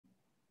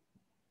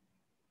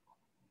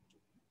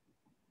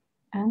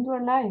And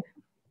we're live.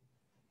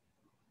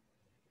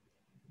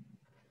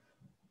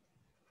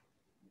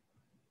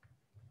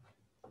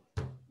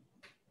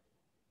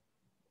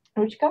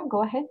 Ruchika,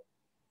 go ahead.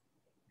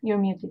 You're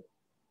muted.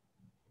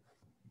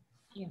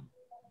 Yeah.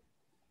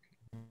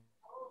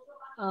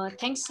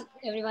 Thanks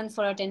everyone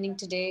for attending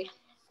today,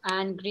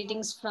 and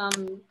greetings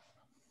from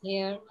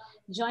here.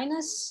 Join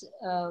us.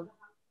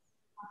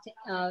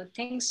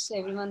 Thanks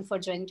everyone for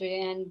joining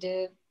today,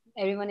 and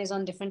everyone is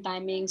on different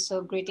timings.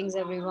 So greetings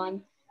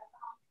everyone.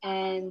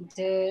 And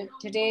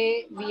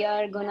today we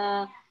are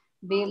gonna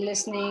be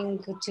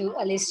listening to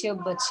Alessio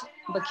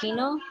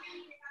Buccino.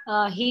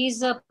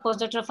 He's a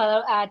postdoctoral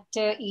fellow at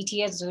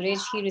ETH Zurich.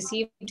 He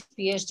received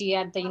PhD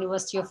at the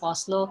University of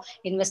Oslo,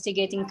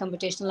 investigating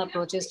computational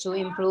approaches to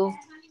improve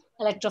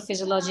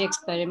electrophysiology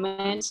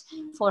experiments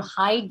for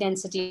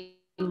high-density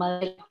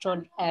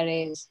multi-electrode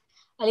arrays.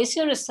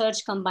 Alessio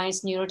research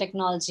combines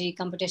neurotechnology,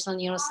 computational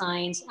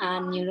neuroscience,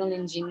 and neural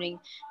engineering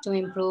to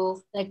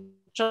improve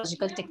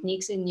electrophysiological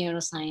techniques in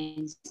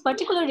neuroscience. He's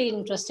particularly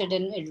interested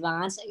in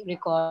advanced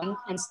recording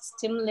and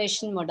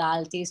stimulation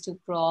modalities to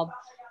probe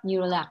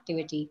neural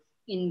activity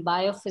in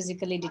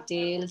biophysically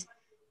detailed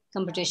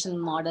computational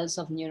models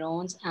of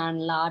neurons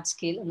and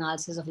large-scale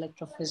analysis of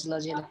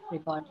electrophysiology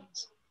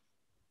recordings.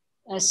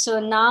 So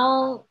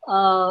now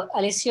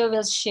Alessio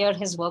will share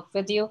his work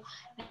with you.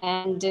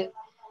 And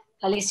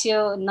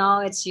Alessio,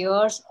 now it's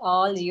yours,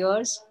 all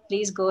yours.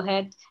 Please go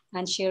ahead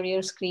and share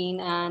your screen,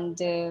 and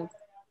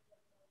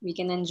we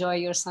can enjoy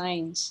your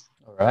science.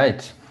 All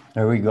right,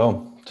 there we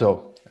go.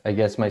 So I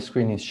guess my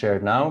screen is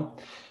shared now.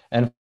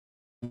 And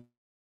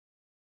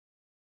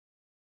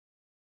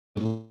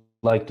I'd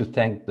like to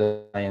thank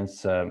the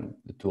science to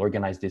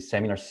organize this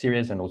seminar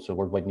series, and also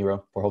Worldwide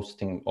Neuro for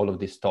hosting all of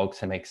these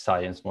talks and make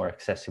science more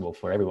accessible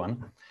for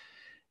everyone.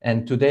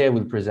 And today I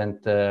will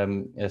present a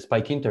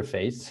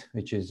SpikeInterface,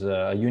 which is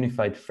a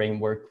unified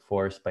framework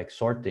for spike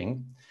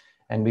sorting.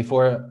 And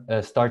before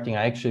starting,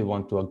 I actually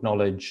want to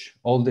acknowledge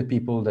all the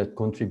people that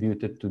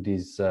contributed to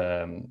this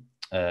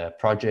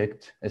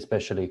project,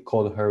 especially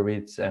Cole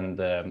Hurwitz and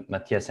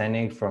Matthias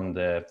Hennig from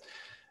the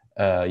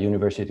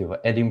University of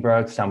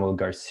Edinburgh, Samuel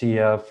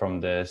Garcia from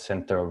the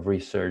Center of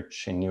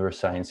Research in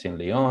Neuroscience in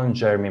Lyon,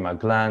 Jeremy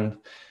Magland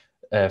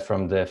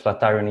from the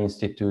Flatiron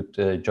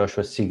Institute,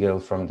 Joshua Siegel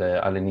from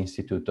the Allen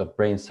Institute of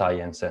Brain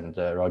Science, and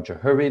Roger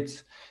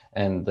Hurwitz.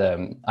 And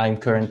I'm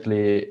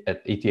currently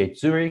at ETH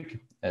Zurich,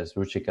 as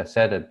Ruchika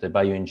said, at the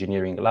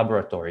Bioengineering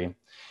Laboratory.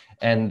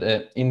 And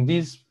in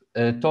this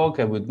talk,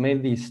 I would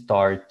mainly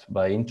start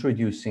by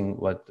introducing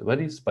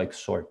what is spike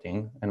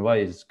sorting and why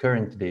is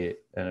currently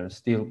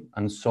still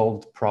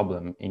unsolved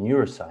problem in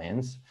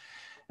neuroscience.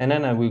 And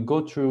then I will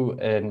go through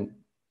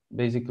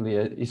basically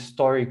a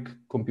historic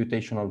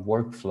computational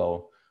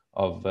workflow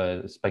of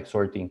spike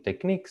sorting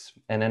techniques,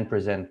 and then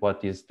present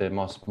what is the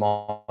most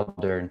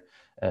modern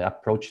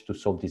approach to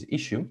solve this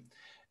issue.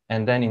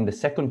 And then in the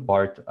second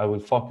part, I will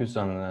focus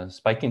on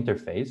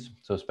SpikeInterface.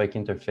 So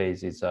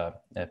SpikeInterface is a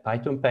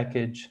Python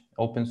package,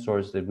 open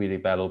source, that we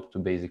developed to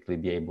basically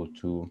be able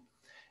to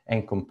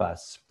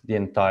encompass the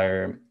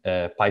entire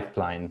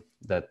pipeline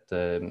that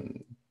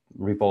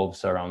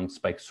revolves around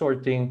spike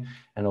sorting.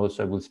 And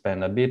also I will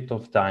spend a bit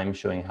of time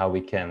showing how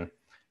we can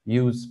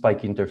use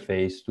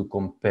SpikeInterface to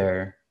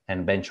compare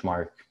and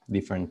benchmark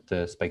different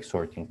spike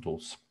sorting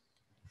tools.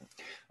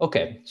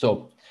 Okay,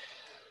 so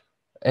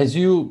as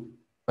you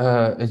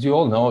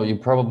all know, you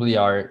probably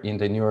are in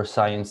the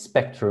neuroscience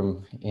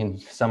spectrum in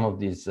some of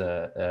these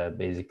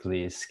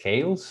basically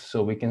scales.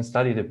 So we can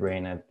study the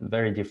brain at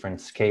very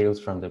different scales,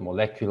 from the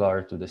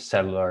molecular to the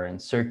cellular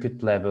and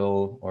circuit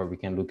level, or we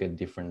can look at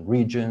different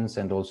regions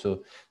and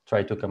also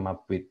try to come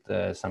up with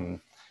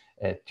some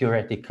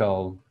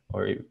theoretical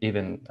or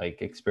even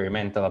like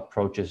experimental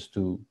approaches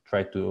to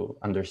try to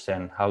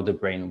understand how the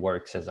brain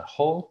works as a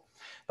whole.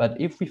 But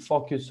if we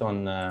focus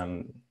on,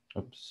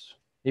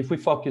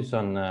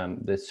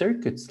 the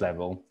circuits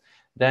level,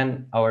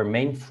 then our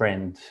main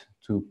friend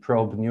to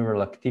probe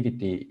neural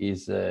activity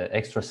is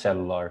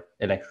extracellular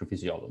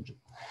electrophysiology.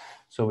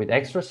 So with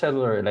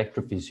extracellular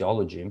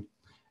electrophysiology,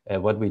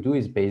 what we do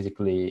is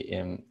basically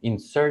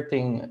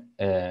inserting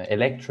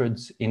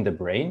electrodes in the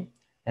brain,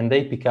 and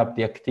they pick up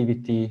the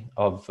activity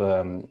of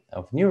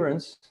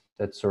neurons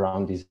that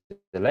surround these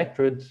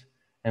electrodes,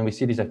 and we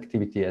see this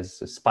activity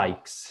as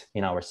spikes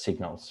in our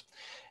signals.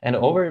 And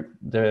over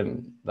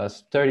the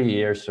last 30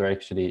 years, or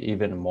actually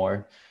even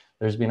more,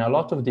 there's been a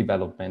lot of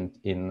development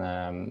in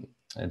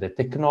the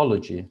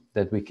technology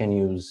that we can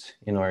use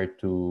in order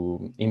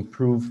to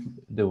improve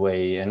the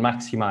way and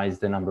maximize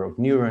the number of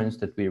neurons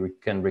that we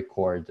can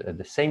record at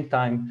the same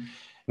time.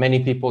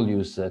 Many people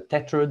use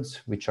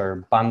tetrodes, which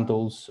are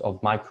bundles of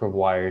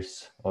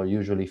microwires, or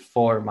usually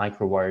 4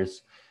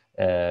 microwires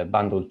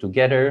bundled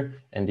together.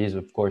 And this,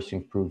 of course,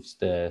 improves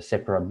the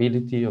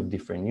separability of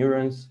different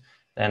neurons.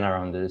 Then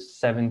around the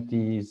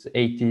 70s,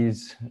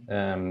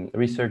 80s,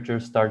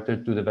 researchers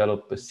started to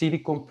develop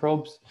silicon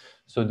probes.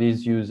 So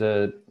these use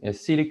a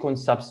silicon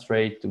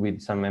substrate with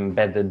some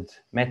embedded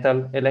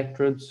metal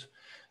electrodes.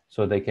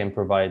 so they can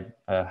provide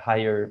a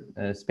higher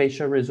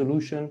spatial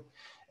resolution.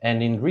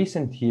 And in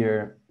recent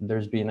year,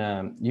 there's been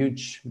a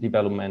huge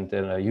development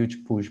and a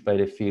huge push by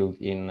the field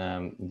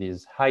in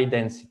these high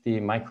density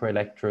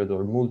microelectrode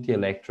or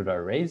multi-electrode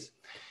arrays.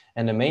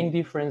 And the main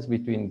difference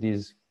between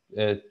these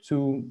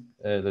two,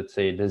 let's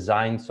say,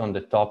 designs on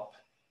the top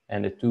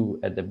and the two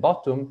at the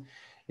bottom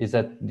is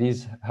that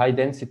these high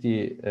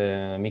density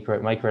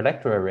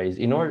microelectrode arrays,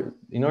 in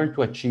order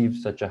to achieve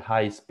such a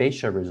high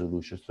spatial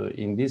resolution, so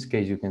in this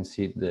case, you can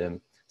see the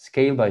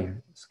scale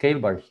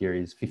bar here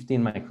is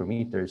 15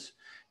 micrometers,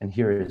 and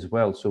here as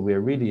well. So we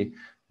are really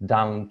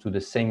down to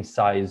the same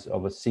size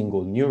of a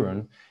single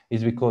neuron,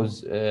 is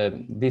because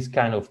these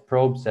kind of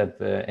probes have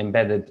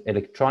embedded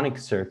electronic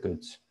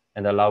circuits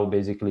and allow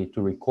basically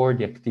to record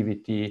the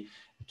activity,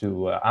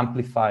 to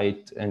amplify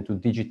it, and to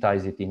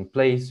digitize it in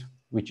place,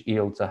 which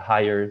yields a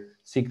higher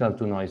signal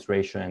to noise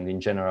ratio and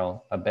in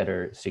general, a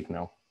better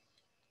signal.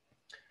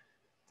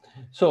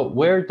 So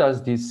where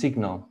does this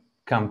signal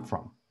come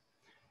from?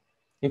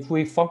 If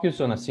we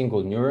focus on a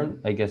single neuron,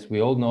 I guess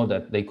we all know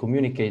that they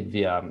communicate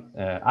via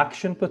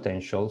action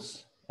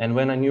potentials. And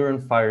when a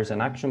neuron fires an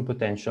action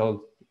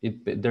potential,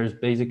 there's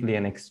basically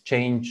an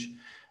exchange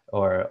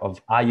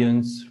of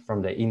ions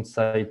from the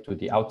inside to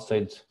the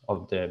outside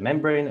of the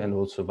membrane, and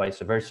also vice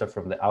versa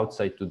from the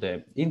outside to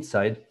the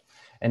inside.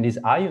 And these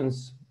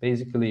ions,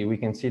 basically, we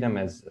can see them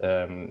as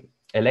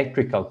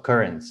electrical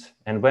currents.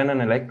 And when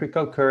an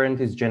electrical current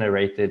is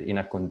generated in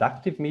a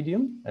conductive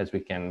medium, as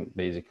we can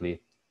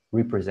basically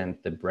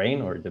represent the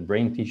brain or the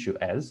brain tissue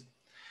as,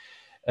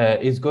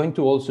 is going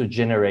to also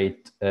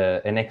generate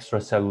an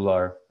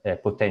extracellular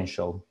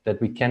potential that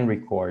we can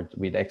record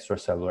with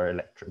extracellular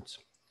electrodes.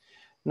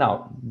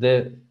 Now,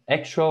 the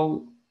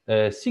actual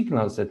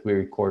signals that we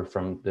record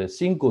from the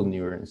single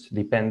neurons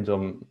depend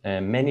on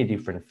many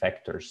different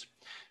factors.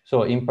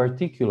 So in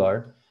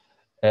particular,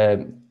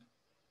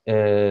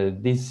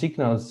 these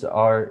signals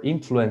are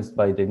influenced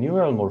by the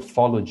neural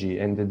morphology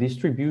and the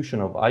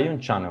distribution of ion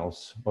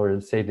channels, or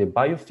say the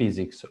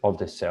biophysics of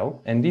the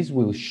cell. And this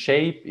will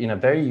shape in a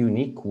very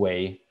unique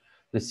way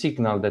the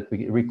signal that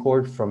we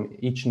record from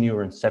each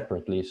neuron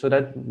separately, so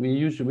that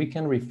we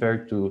can refer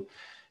to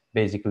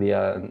basically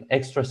an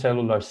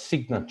extracellular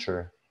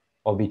signature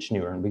of each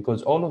neuron,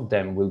 because all of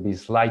them will be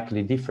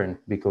slightly different,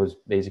 because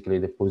basically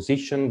the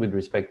position with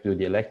respect to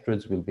the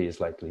electrodes will be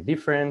slightly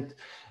different.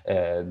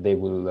 They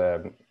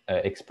will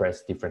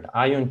express different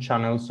ion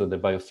channels, so the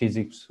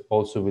biophysics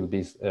also will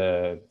be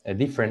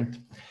different.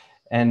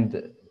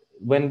 And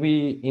when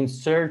we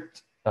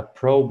insert a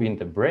probe in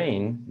the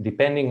brain,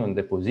 depending on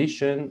the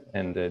position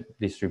and the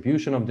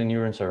distribution of the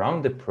neurons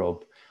around the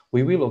probe,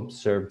 we will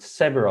observe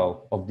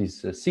several of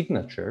these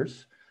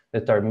signatures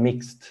that are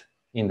mixed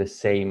in the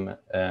same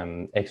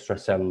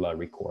extracellular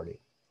recording,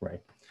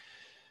 right?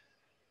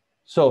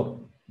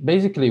 So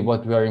basically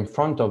what we are in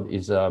front of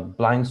is a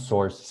blind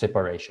source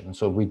separation.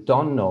 So we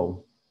don't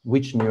know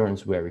which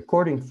neurons we're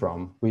recording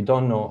from. We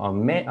don't know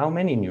how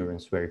many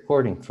neurons we're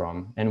recording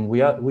from, and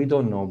we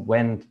don't know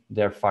when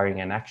they're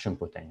firing an action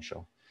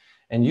potential.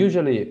 And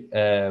usually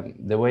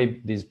the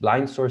way these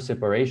blind source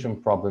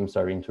separation problems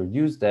are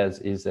introduced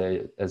is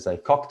as a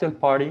cocktail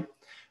party,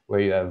 where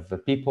you have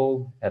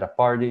people at a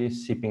party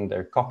sipping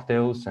their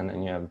cocktails, and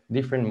then you have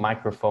different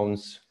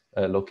microphones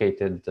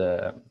located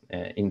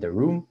in the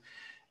room.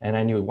 And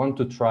then you want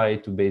to try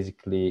to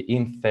basically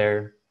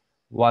infer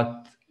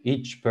what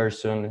each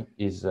person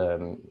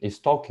is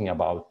talking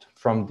about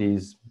from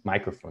these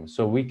microphones.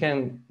 So we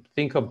can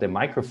think of the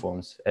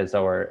microphones as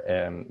our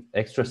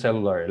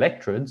extracellular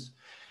electrodes,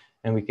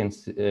 and we can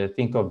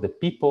think of the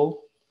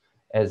people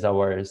as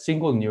our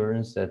single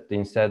neurons that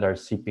instead are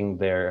sipping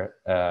their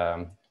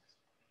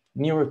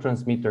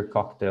neurotransmitter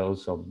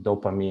cocktails of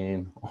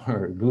dopamine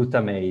or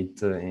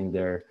glutamate in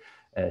their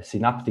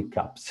synaptic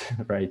cups,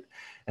 right?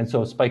 And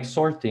so spike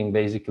sorting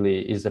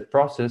basically is a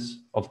process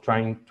of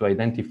trying to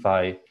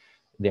identify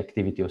the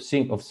activity of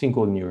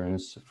single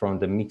neurons from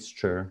the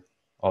mixture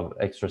of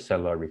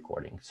extracellular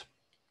recordings.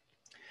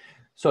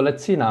 So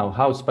let's see now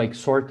how spike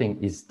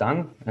sorting is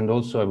done. And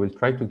also I will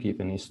try to give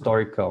an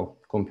historical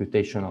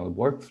computational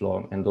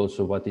workflow, and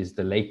also what is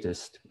the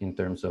latest in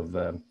terms of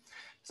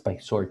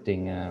spike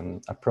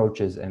sorting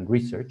approaches and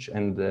research.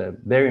 And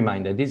bear in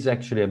mind that this is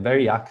actually a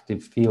very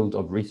active field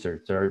of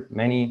research. There are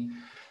many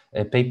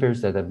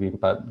papers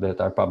that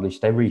are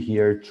published every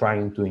year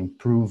trying to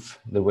improve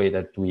the way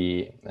that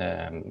we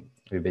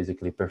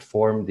basically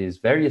perform this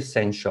very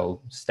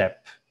essential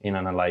step in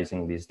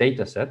analyzing these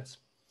data sets.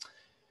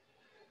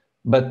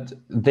 But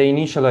the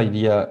initial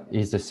idea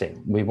is the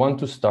same. We want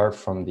to start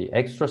from the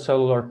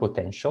extracellular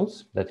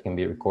potentials that can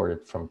be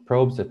recorded from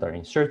probes that are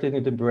inserted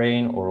in the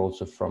brain, or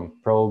also from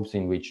probes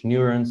in which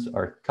neurons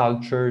are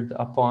cultured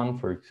upon,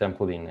 for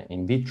example,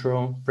 in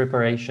vitro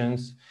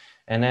preparations.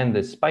 And then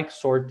the spike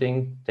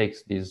sorting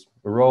takes this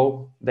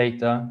raw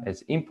data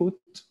as input,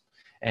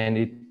 and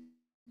it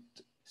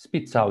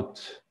spits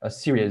out a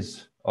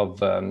series of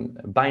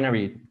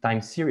binary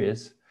time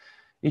series.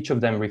 Each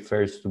of them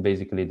refers to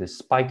basically the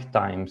spike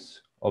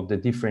times of the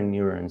different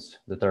neurons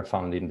that are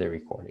found in the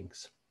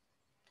recordings.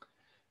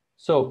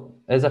 So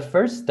as a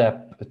first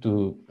step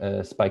to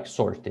spike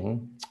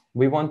sorting,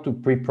 we want to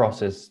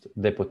pre-process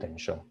the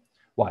potential.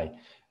 Why?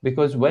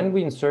 Because when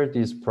we insert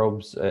these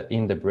probes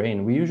in the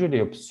brain, we usually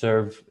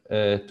observe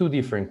two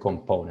different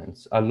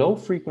components. A low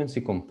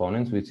frequency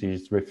component, which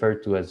is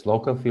referred to as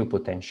local field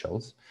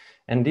potentials.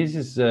 And this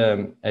is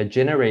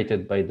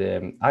generated by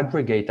the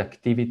aggregate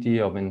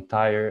activity of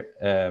entire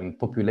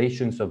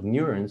populations of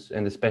neurons,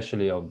 and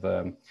especially of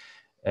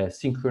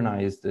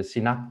synchronized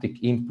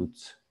synaptic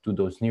inputs to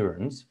those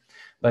neurons.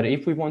 But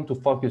if we want to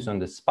focus on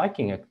the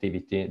spiking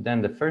activity,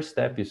 then the first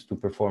step is to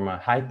perform a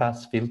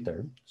high-pass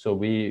filter. So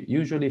we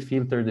usually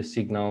filter the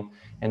signal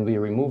and we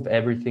remove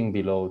everything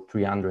below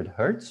 300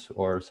 hertz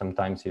or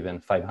sometimes even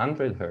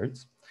 500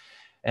 hertz.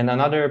 And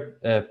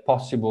another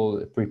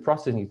possible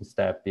pre-processing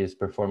step is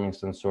performing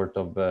some sort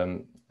of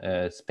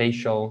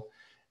spatial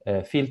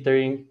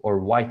filtering or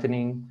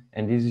whitening.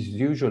 And this is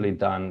usually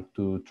done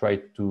to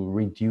try to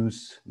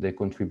reduce the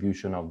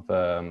contribution of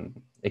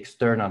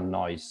external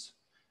noise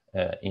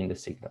in the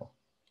signal.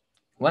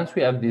 Once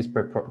we have these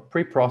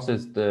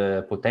pre-processed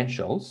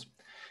potentials,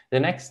 the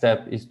next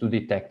step is to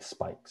detect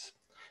spikes.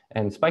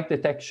 And spike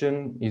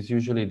detection is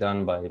usually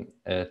done by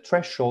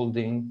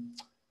thresholding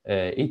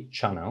each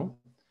channel,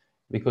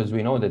 because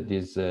we know that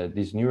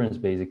these neurons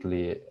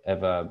basically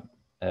have a,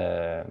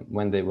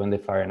 when they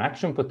fire an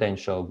action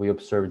potential, we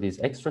observe these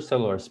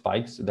extracellular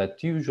spikes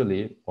that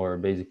usually, or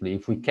basically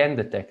if we can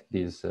detect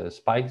these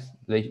spikes,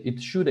 it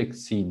should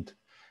exceed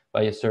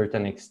by a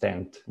certain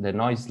extent the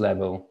noise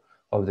level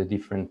of the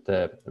different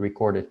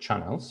recorded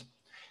channels.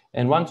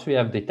 And once we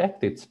have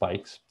detected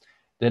spikes,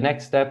 the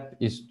next step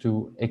is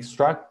to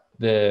extract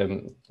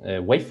the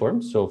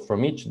waveform. So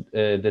from each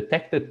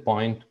detected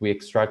point, we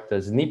extract a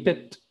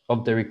snippet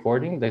of the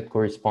recording that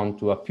correspond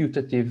to a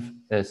putative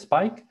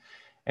spike,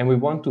 and we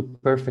want to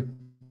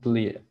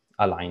perfectly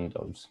align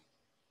those.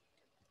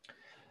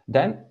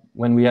 Then,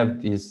 when we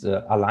have these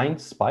aligned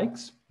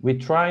spikes, we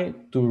try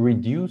to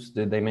reduce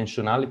the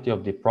dimensionality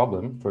of the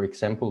problem, for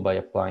example, by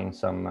applying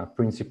some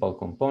principal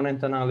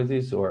component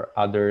analysis or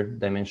other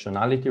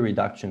dimensionality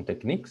reduction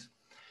techniques.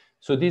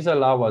 So these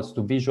allow us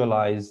to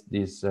visualize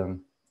these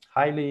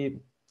high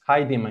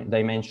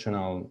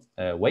dimensional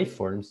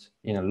waveforms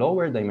in a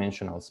lower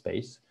dimensional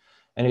space.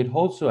 And it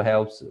also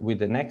helps with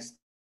the next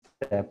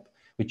step,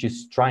 which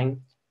is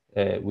trying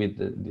with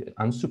the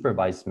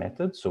unsupervised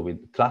method, so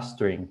with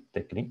clustering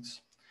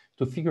techniques,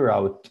 to figure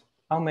out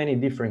how many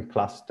different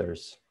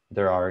clusters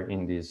there are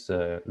in these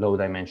low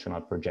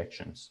dimensional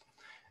projections.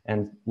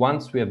 And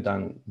once we have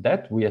done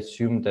that, we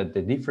assume that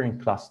the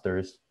different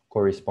clusters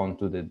correspond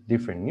to the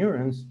different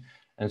neurons.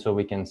 And so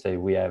we can say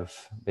we have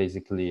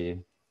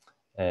basically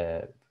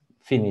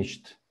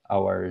finished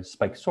our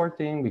spike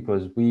sorting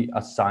because we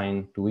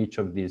assign to each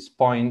of these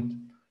points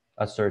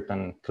a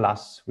certain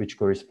class which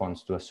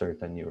corresponds to a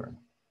certain neuron.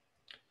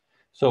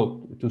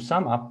 So to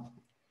sum up,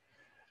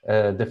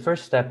 the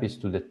first step is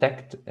to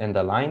detect and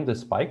align the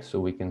spikes. So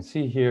we can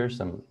see here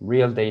some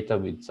real data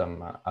with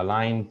some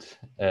aligned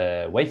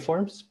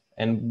waveforms.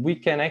 And we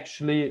can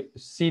actually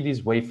see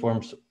these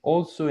waveforms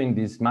also in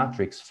this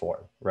matrix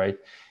form, right?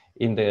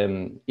 In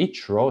the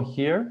each row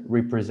here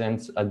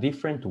represents a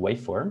different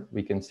waveform.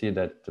 We can see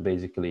that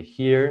basically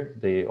here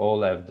they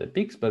all have the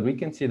peaks, but we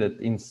can see that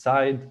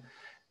inside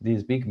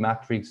this big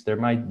matrix there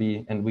might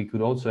be, and we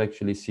could also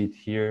actually see it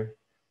here,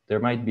 there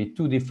might be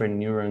two different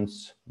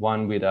neurons,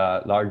 one with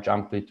a large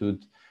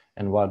amplitude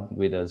and one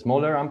with a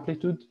smaller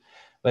amplitude.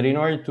 But in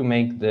order to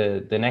make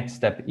the next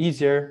step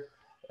easier,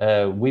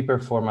 we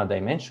perform a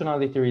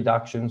dimensionality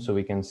reduction. So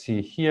we can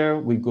see here,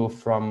 we go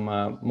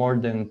from more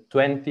than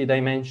 20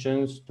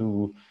 dimensions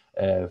to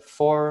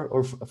 4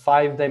 or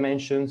 5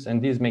 dimensions.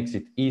 And this makes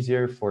it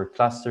easier for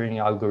clustering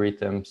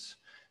algorithms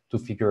to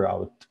figure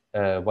out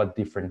what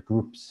different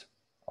groups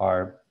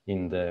are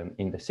in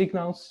the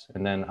signals.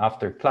 And then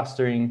after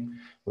clustering,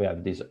 we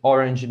have this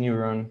orange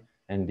neuron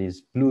and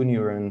this blue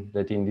neuron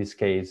that in this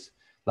case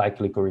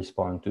likely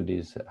correspond to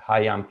this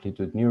high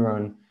amplitude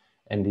neuron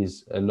and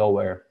this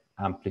lower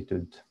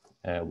amplitude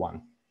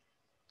one.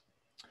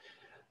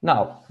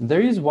 Now,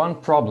 there is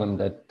one problem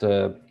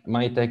that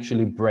might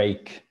actually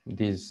break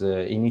this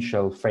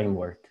initial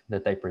framework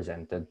that I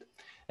presented.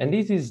 And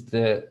this is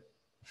the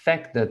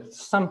fact that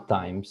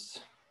sometimes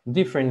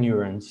different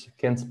neurons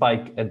can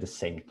spike at the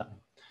same time.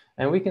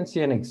 And we can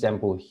see an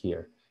example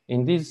here.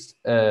 In this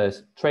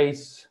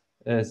trace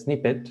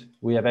snippet,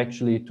 we have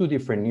actually two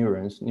different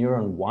neurons.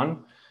 Neuron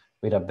 1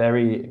 with a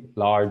very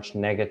large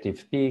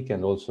negative peak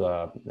and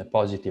also a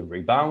positive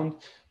rebound.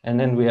 And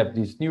then we have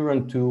this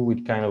neuron 2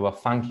 with kind of a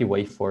funky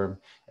waveform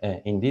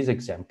in this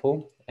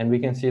example. And we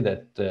can see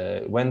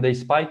that when they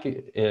spike,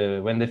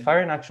 when they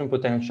fire an action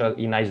potential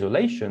in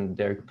isolation,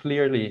 they're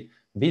clearly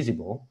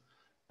visible.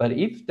 But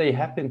if they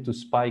happen to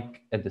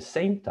spike at the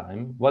same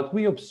time, what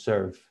we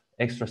observe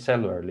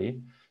extracellularly,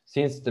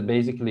 since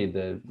basically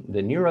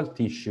the neural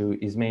tissue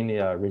is mainly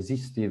a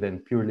resistive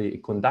and purely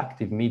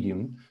conductive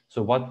medium,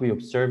 so what we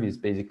observe is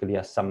basically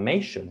a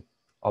summation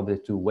of the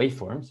two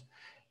waveforms.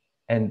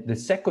 And the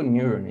second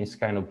neuron is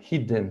kind of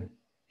hidden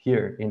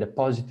here in the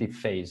positive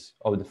phase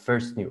of the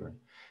first neuron.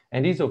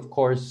 And this, of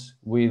course,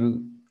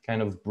 will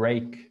kind of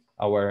break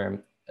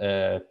our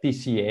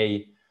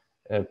PCA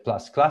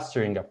plus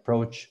clustering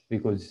approach,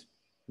 because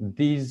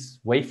this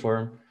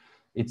waveform,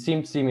 it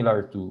seems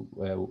similar to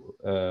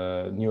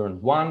neuron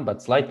 1,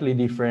 but slightly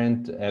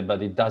different,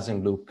 but it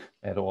doesn't look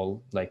at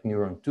all like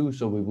neuron 2.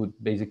 So we would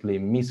basically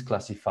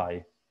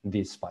misclassify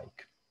this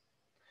spike.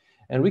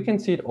 And we can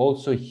see it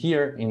also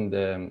here in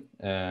the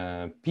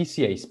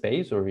PCA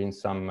space, or in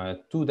some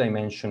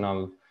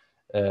two-dimensional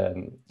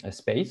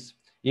space.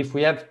 If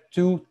we have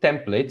two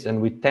templates, and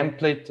with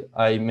template,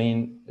 I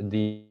mean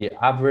the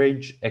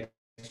average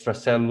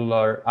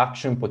extracellular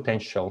action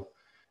potential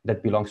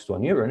that belongs to a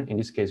neuron. In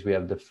this case, we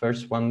have the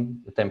first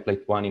one, the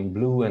template 1 in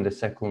blue, and the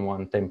second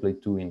one,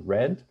 template 2 in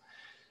red.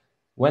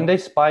 When they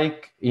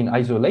spike in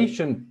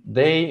isolation,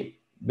 they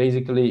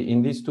basically,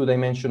 in this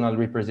two-dimensional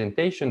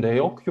representation, they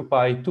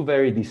occupy two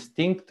very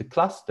distinct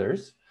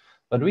clusters.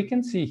 But we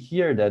can see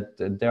here that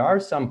there are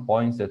some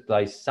points that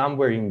lie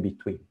somewhere in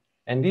between.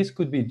 And this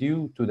could be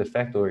due to the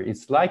fact, or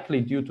it's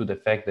likely due to the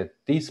fact, that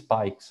these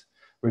spikes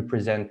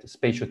represent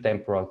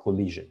spatiotemporal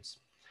collisions.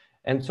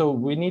 And so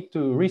we need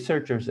to,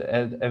 researchers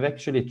have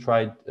actually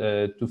tried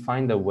to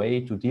find a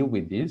way to deal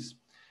with this.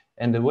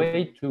 And the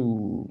way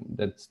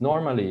that's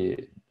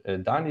normally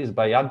done is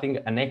by adding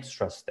an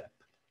extra step,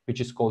 which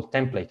is called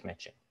template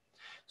matching.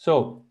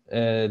 So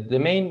the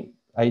main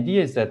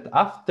idea is that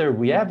after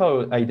we have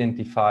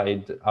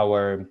identified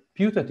our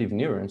putative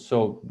neurons,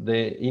 so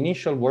the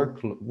initial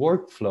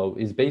workflow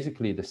is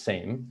basically the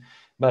same,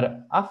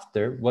 but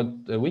after, what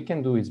we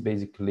can do is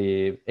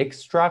basically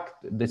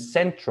extract the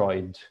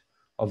centroid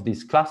of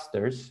these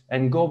clusters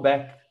and go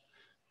back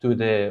to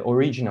the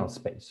original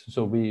space.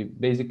 So we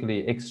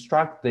basically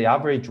extract the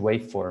average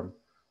waveform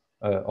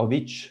of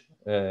each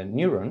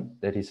neuron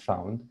that is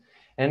found,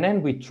 and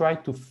then we try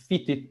to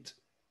fit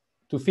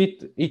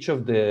each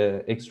of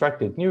the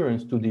extracted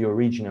neurons to the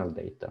original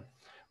data,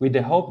 with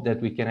the hope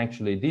that we can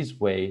actually, this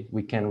way,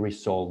 we can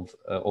resolve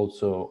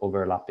also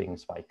overlapping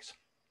spikes.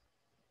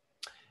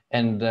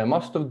 And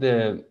most of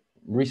the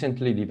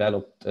recently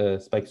developed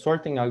spike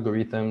sorting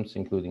algorithms,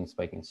 including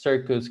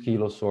SpikeInCircus,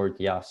 KiloSort,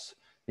 YAS,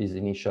 this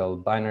initial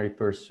binary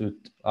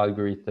pursuit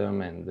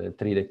algorithm, and the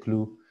 3D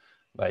clue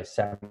by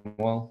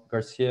Samuel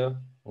Garcia,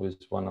 who is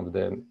one of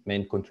the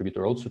main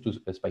contributors also to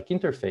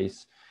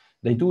SpikeInterface,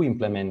 they do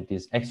implement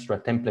this extra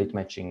template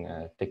matching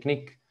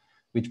technique,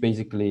 which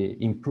basically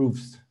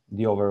improves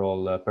the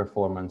overall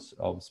performance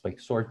of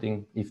spike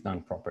sorting if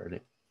done properly.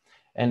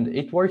 And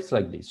it works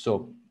like this.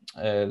 So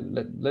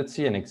let's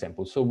see an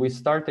example. So we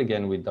start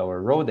again with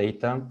our raw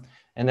data,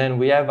 and then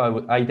we have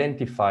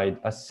identified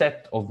a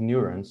set of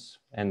neurons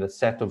and a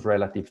set of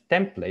relative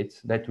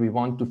templates that we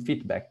want to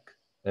fit back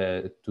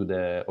to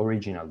the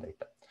original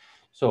data.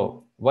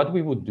 So what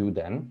we would do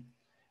then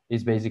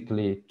is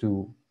basically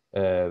to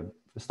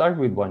start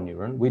with one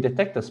neuron, we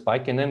detect a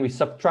spike, and then we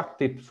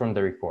subtract it from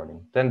the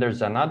recording. Then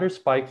there's another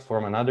spike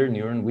from another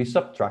neuron, we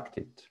subtract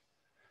it.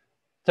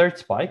 Third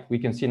spike, we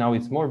can see now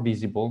it's more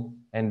visible,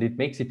 and it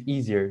makes it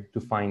easier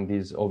to find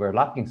these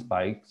overlapping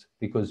spikes,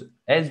 because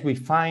as we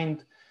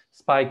find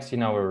spikes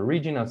in our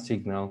original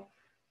signal,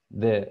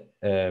 the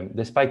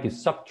spike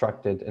is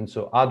subtracted, and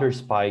so other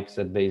spikes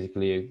that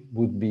basically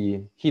would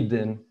be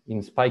hidden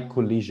in spike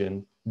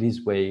collision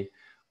this way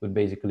would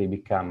basically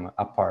become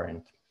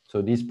apparent.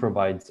 So this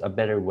provides a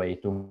better way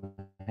to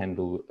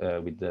handle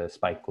with the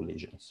spike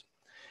collisions.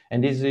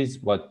 And this is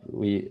what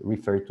we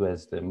refer to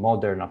as the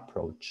modern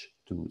approach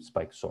to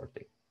spike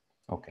sorting.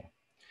 Okay.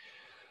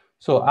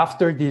 So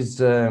after this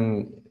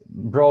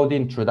broad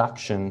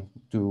introduction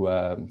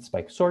to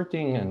spike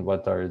sorting and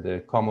what are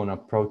the common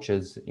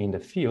approaches in the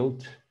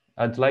field,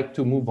 I'd like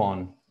to move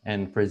on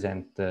and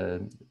present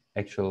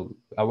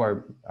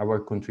our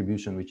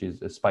contribution, which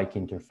is a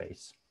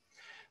SpikeInterface.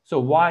 So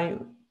why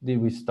did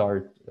we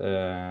start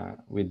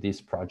with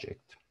this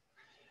project?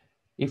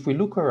 If we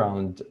look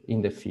around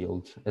in the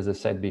field, as I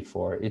said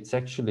before, it's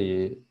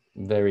actually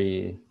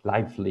very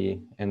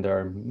lively, and there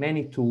are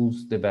many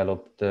tools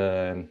developed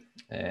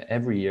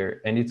every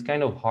year, and it's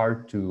kind of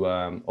hard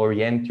to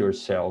orient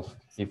yourself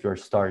if you're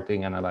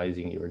starting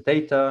analyzing your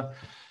data,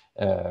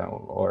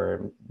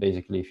 or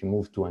basically if you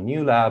move to a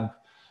new lab.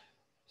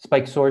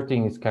 Spike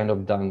sorting is kind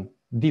of done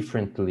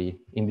differently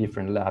in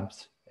different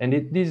labs, and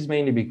this is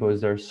mainly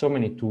because there are so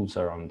many tools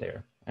around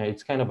there.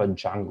 It's kind of a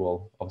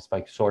jungle of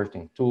spike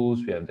sorting tools.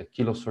 We have the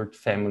KiloSort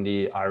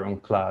family,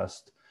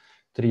 Ironclast,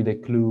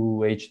 3D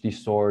Clue, HD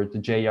Sort,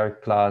 JR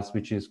Class,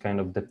 which is kind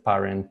of the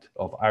parent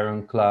of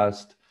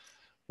Ironclast,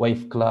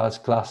 Wave Class,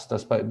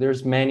 Clusters, but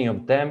there's many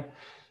of them.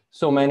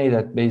 So many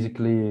that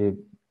basically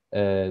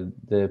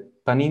the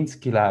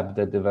Paninsky lab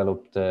that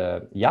developed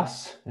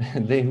YAS,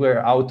 they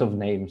were out of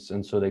names,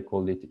 and so they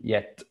called it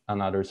yet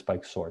another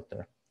spike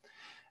sorter.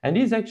 And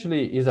this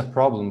actually is a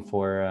problem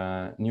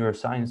for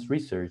neuroscience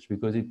research,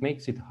 because it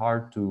makes it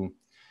hard to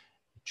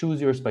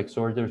choose your spike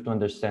sorter, to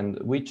understand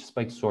which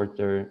spike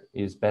sorter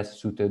is best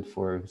suited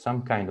for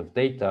some kind of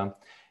data.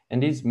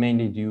 And this is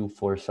mainly due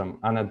for some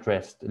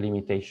unaddressed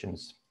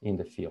limitations in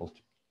the field.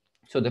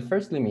 So the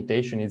first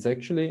limitation is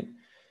actually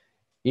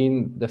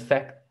in the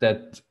fact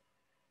that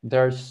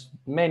there's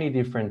many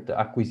different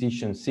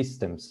acquisition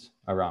systems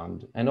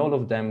around, and all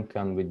of them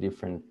come with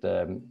different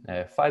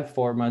file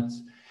formats.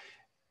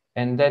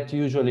 And that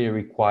usually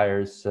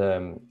requires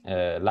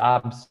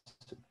labs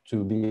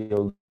to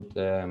build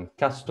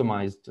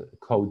customized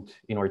code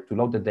in order to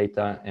load the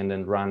data and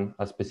then run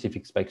a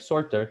specific Spike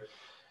sorter.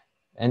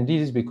 And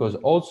this is because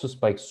also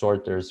Spike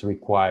sorters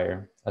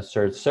require a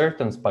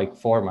certain Spike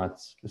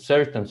formats,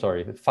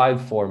 file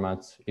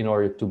formats in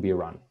order to be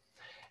run.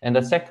 And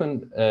the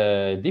second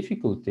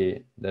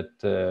difficulty that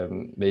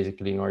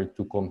basically in order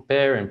to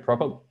compare and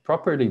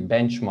properly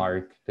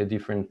benchmark the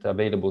different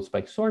available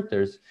Spike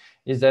sorters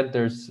is that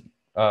there's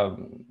a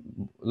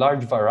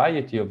large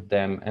variety of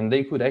them, and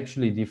they could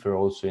actually differ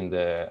also in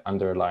the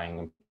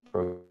underlying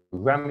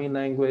programming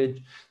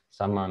language.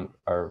 Some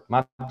are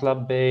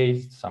MATLAB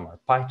based, some are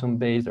Python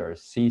based, or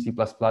C, C++,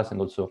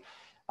 and also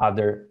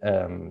other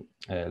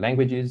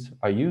languages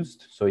are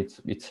used. So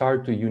it's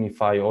hard to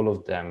unify all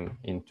of them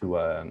into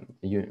a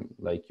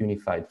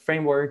unified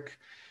framework.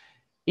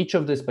 Each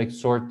of the Spike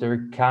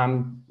sorter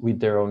come with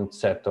their own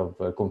set of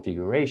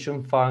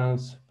configuration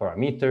files,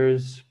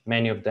 parameters.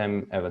 Many of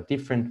them have a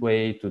different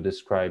way to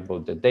describe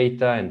both the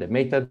data and the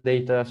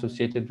metadata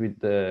associated with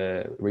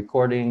the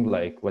recording,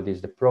 like what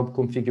is the probe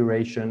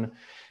configuration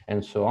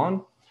and so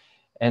on.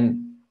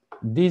 And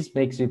this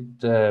makes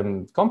it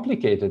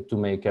complicated to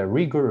make a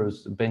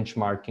rigorous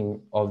benchmarking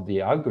of the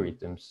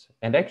algorithms.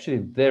 And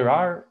actually there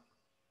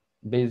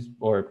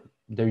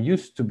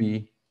used to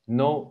be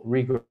no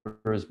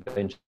rigorous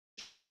benchmarking.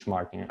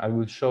 I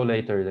will show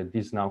later that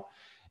this now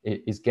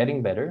is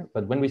getting better.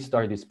 But when we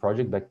started this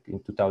project back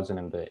in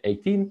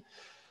 2018,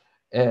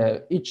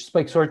 each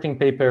Spike sorting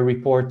paper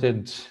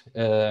reported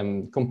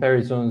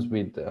comparisons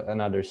with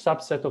another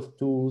subset of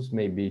tools,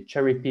 maybe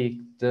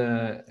cherry-picked,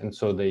 and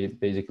so they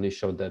basically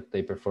showed that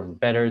they performed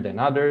better than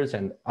others,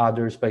 and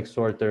other Spike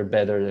sorter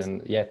better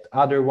than yet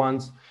other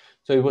ones.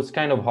 So it was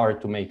kind of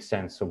hard to make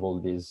sense of all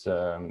this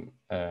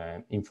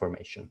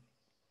information.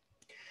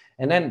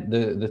 And then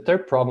the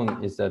third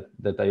problem is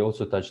that I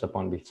also touched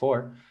upon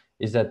before,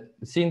 is that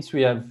since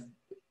we have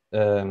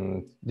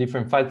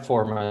different file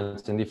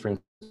formats and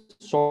different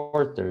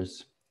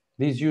sorters,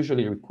 this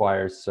usually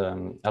requires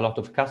a lot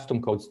of custom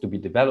codes to be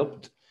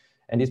developed,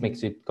 and this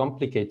makes it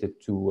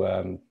complicated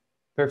to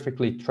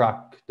perfectly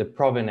track the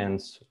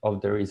provenance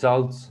of the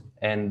results,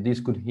 and this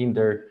could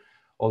hinder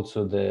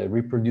also the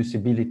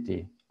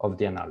reproducibility of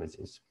the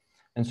analysis.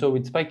 And so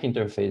with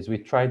SpikeInterface, we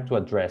tried to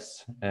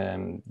address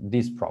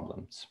these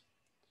problems.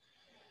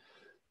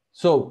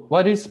 So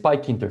what is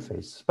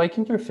SpikeInterface?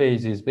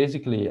 SpikeInterface is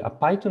basically a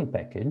Python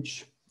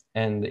package,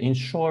 and in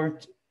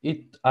short,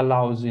 it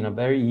allows in a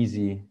very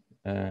easy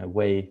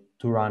way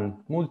to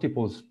run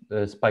multiple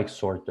Spike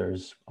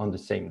sorters on the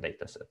same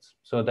datasets.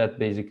 So that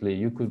basically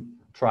you could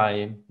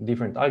try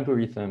different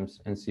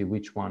algorithms and see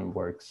which one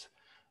works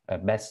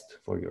best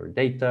for your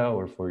data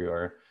or for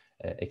your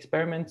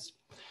experiments.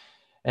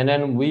 And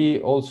then we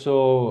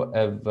also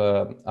have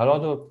a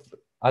lot of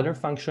other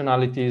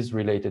functionalities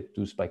related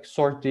to Spike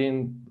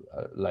sorting,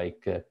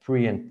 like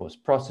pre and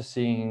post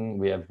processing.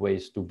 We have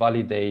ways to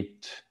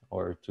validate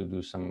or to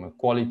do some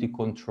quality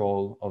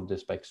control of the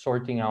Spike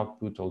sorting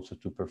output, also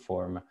to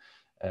perform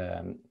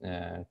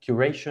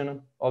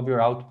curation of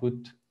your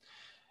output.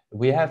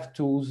 We have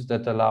tools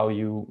that allow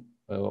you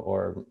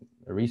or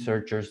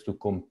researchers to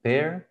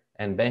compare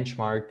and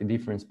benchmark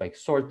different Spike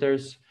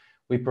sorters.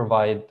 We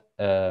provide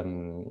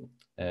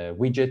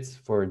widgets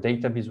for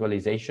data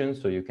visualization,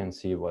 so you can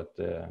see what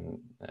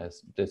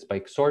the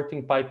Spike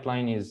sorting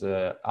pipeline is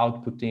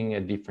outputting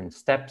at different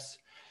steps.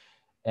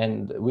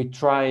 And we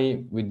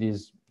try with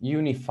this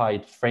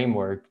unified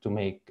framework to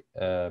make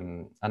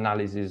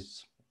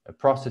analysis,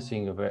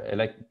 processing of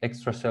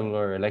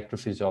extracellular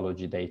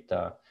electrophysiology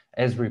data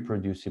as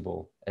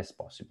reproducible as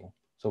possible.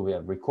 So we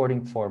have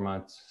recording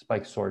formats,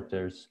 Spike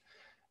sorters,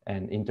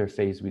 and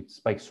interface with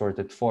Spike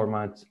sorted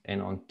formats.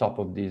 And on top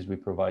of this, we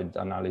provide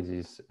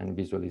analysis and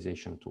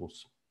visualization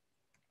tools.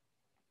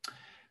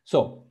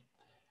 So,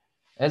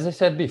 as I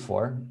said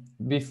before,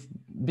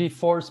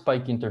 before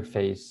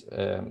SpikeInterface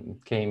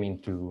came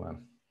into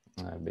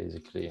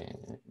basically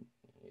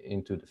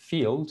into the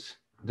field,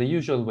 the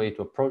usual way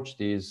to approach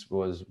this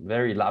was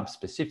very lab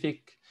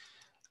specific.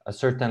 A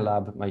certain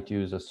lab might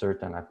use a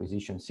certain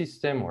acquisition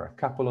system, or a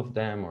couple of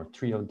them, or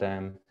 3 of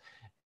them.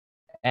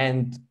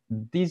 And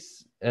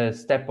this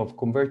step of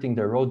converting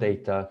the raw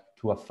data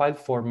to a file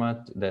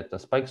format that a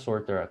Spike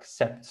sorter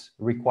accepts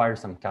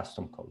requires some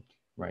custom code,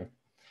 right?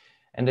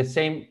 And the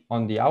same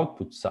on the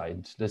output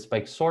side. The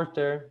Spike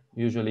sorter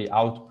usually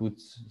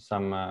outputs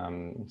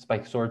some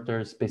Spike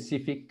sorter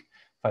specific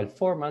file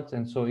formats.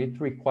 And so it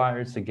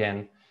requires,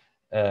 again,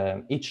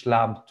 each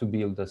lab to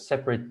build a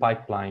separate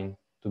pipeline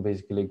to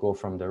basically go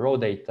from the raw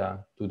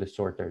data to the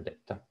sorter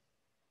data.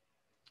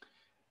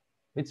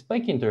 With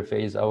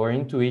SpikeInterface, our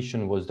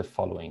intuition was the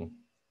following.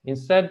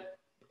 Instead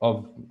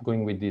of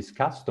going with this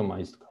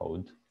customized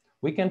code,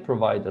 we can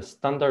provide a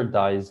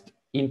standardized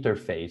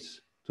interface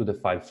to the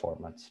file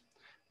formats.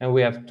 And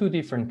we have two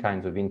different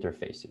kinds of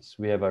interfaces.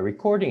 We have a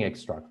recording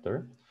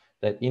extractor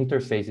that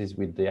interfaces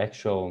with the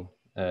actual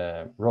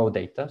raw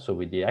data, so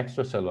with the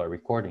extracellular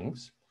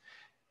recordings.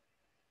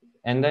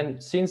 And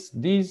then since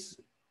these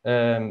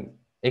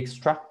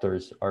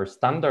extractors are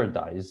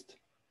standardized,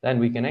 then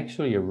we can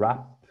actually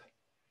wrap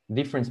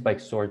different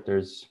spike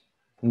sorters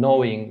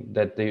knowing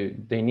that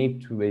they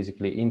need to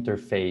basically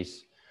interface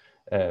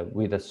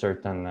with a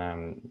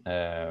certain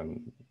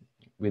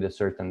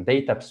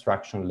data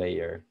abstraction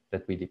layer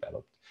that we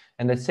developed.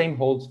 And the same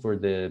holds for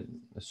the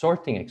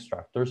sorting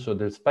extractor. So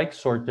the spike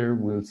sorter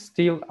will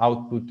still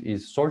output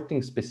its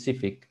sorting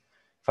specific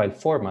file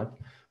format,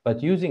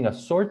 but using a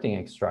sorting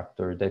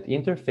extractor that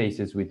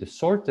interfaces with the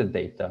sorted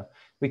data,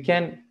 we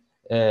can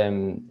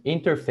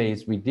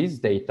interface with this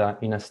data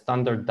in a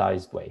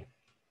standardized way.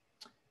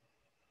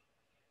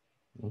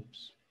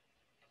 Oops.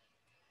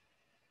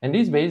 And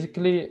this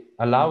basically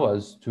allows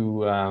us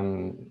to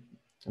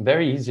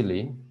very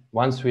easily,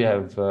 once we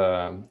have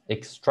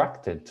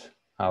extracted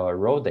our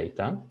raw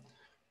data,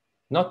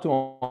 not to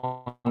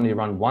only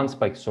run one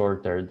spike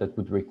sorter that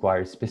would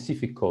require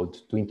specific code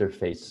to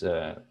interface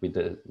with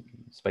the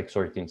spike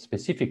sorting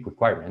specific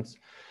requirements,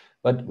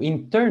 but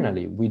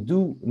internally we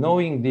do,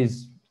 knowing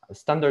these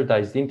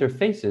standardized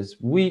interfaces,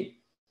 we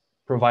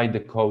provide the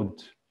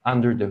code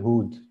under the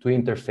hood to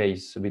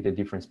interface with the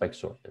different spike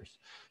sorters.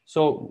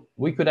 So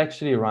we could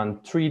actually run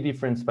 3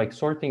 different spike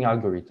sorting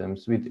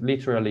algorithms with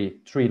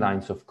literally 3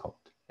 lines of code.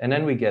 And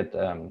then we get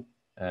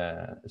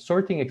a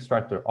sorting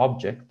extractor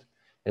object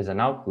as an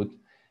output,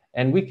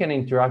 and we can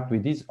interact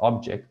with this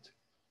object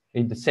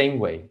in the same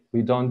way.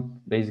 We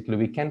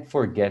can't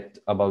forget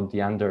about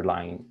the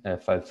underlying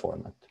file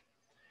format.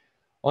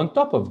 On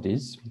top of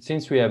this,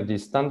 since we have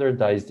this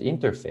standardized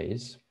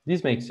interface,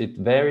 this makes it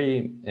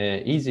very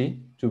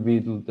easy to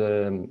build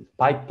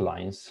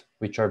pipelines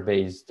which are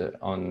based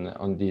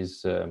on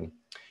this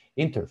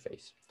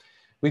interface.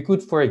 We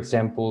could, for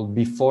example,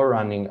 before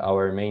running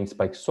our main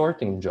spike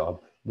sorting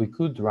job, we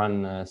could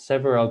run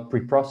several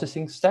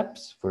pre-processing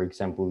steps. For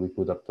example, we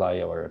could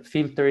apply our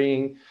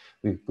filtering,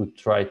 we could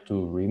try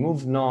to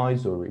remove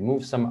noise or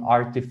remove some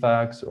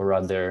artifacts, or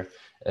rather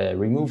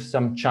remove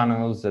some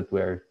channels that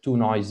were too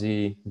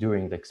noisy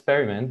during the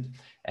experiment.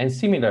 And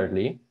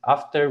similarly,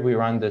 after we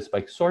run the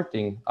spike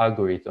sorting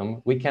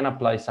algorithm, we can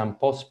apply some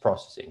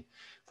post-processing.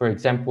 For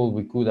example,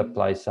 we could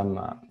apply some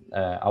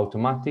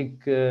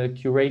automatic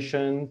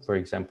curation, for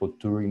example,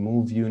 to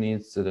remove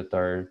units that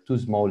are too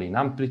small in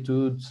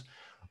amplitudes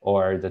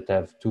or that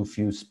have too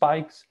few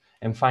spikes.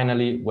 And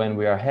finally, when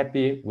we are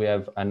happy, we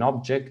have an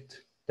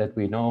object that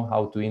we know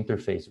how to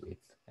interface with,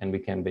 and we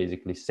can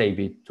basically save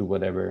it to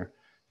whatever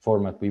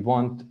format we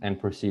want and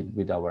proceed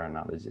with our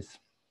analysis.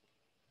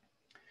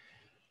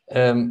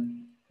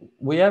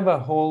 We have a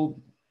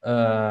whole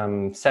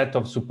set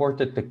of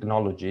supported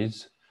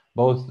technologies,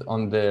 both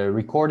on the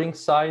recording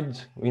side.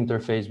 We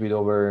interface with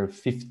over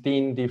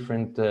 15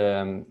 different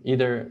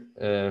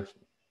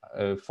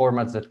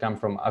formats that come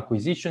from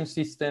acquisition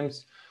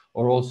systems,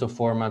 or also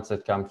formats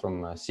that come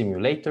from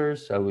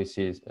simulators,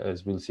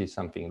 as we'll see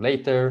something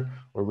later,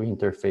 or we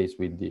interface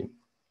with the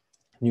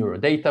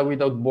Neurodata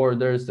Without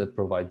Borders that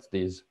provides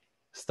this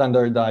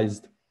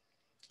standardized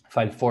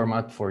file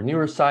format for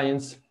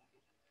neuroscience.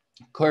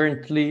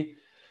 Currently,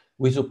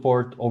 we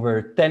support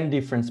over 10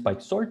 different spike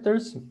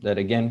sorters that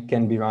again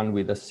can be run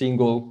with a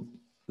single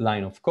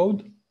line of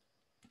code.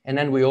 And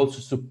then we also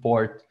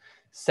support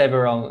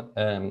several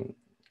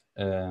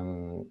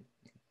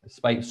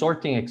spike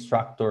sorting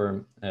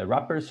extractor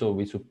wrappers. So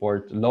we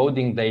support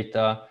loading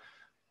data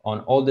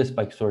on all the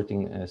spike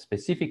sorting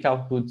specific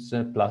outputs,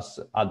 plus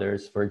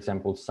others, for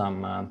example,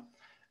 some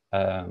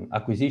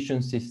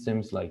acquisition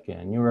systems like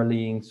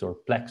Neuralinks or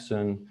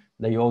Plexon.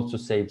 They also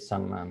save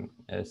some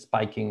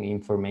spiking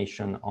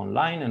information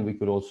online, and we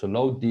could also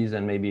load these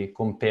and maybe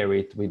compare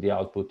it with the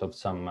output of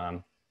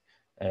some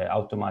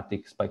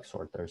automatic spike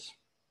sorters.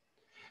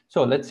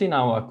 So let's see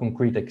now a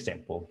concrete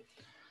example.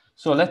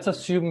 So let's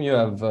assume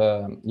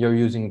you're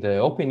using the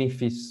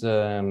OpenIFIS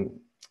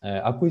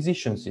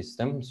acquisition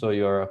system. So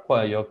you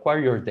acquire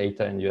your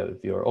data and you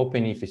have your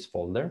OpenIFIS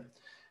folder.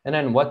 And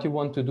then what you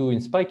want to do in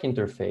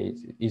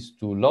SpikeInterface is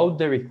to load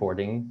the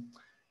recording.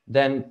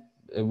 Then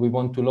we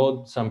want to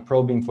load some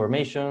probe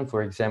information.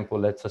 For example,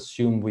 let's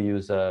assume we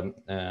use some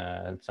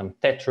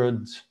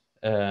tetrads.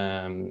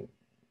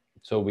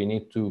 So we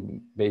need to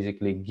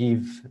basically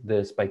give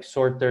the spike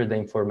sorter the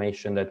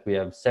information that we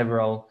have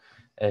several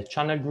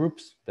channel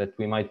groups that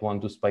we might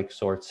want to spike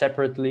sort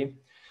separately.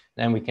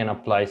 Then we can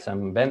apply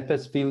some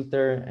bandpass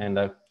filter and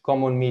a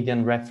common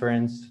median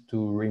reference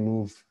to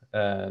remove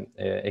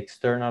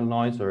external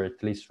noise, or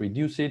at least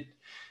reduce it.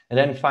 And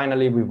then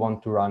finally, we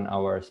want to run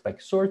our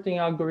spike sorting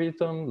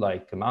algorithm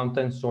like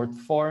mountain sort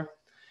 4.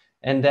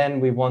 And then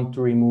we want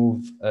to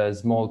remove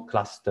small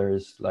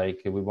clusters,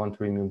 like we want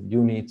to remove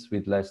units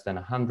with less than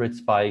 100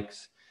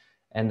 spikes.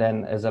 And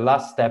then as a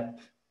last step,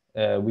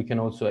 we can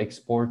also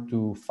export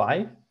to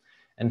Phi.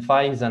 And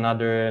Phi is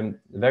another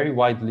very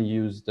widely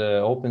used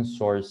open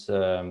source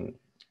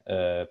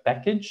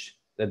package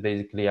that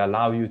basically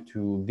allow you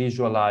to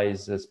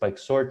visualize the spike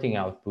sorting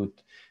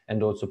output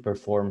and also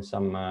perform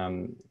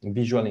some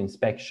visual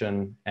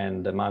inspection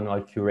and the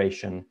manual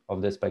curation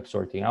of the spike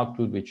sorting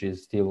output, which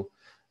is still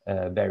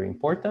very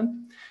important.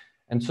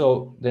 And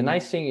so the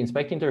nice thing in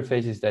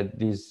SpikeInterface is that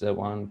these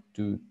 1,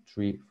 2,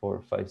 3,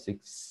 4, 5, 6,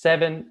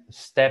 7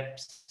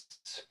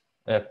 steps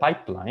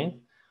pipeline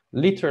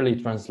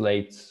literally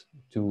translates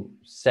to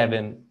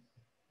 7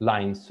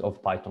 lines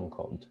of Python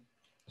code.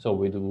 So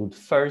we would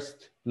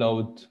first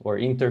load or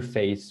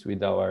interface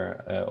with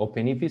our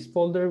OpenIFIS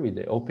folder with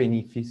the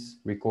OpenIFIS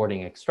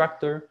recording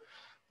extractor.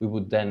 We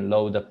would then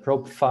load a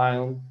prop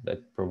file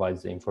that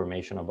provides the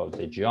information about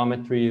the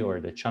geometry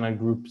or the channel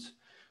groups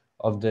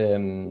of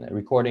the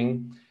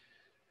recording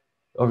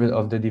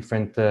of the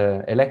different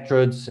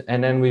electrodes.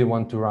 And then we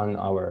want to run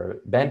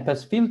our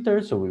bandpass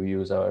filter. So we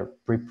use our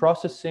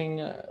pre-processing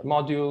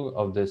module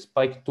of the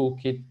Spike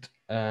Toolkit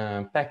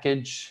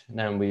package.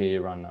 Then we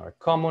run our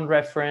common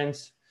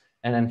reference.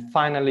 And then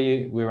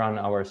finally, we run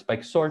our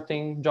spike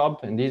sorting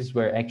job. And this is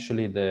where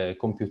actually the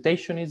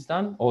computation is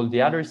done. All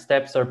the other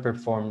steps are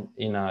performed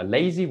in a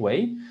lazy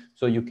way.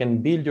 So you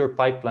can build your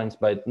pipelines,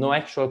 but no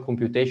actual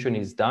computation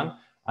is done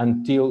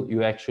until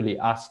you actually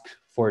ask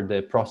for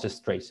the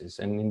process traces.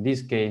 And in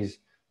this case,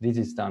 this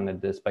is done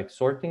at the spike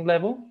sorting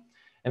level.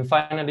 And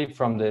finally,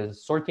 from the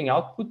sorting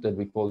output that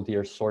we call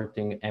here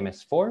sorting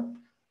MS4,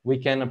 we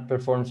can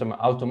perform some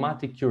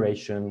automatic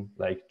curation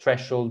like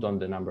threshold on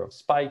the number of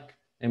spike.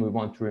 And we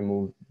want to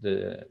remove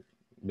the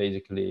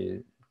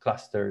basically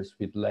clusters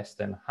with less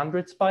than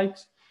 100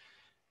 spikes.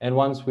 And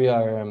once we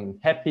are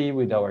happy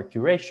with our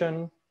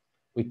curation,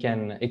 we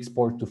can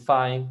export to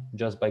Phi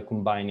just by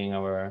combining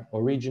our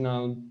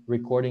original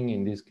recording.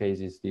 In this case,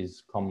 is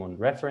this common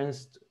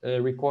referenced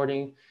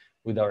recording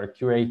with our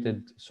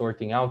curated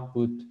sorting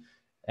output.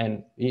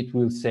 And it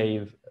will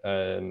save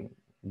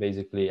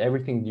basically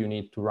everything you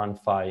need to run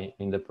Phi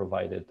in the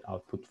provided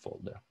output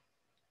folder.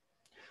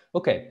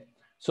 Okay,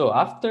 so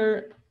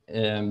after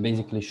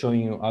basically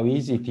showing you how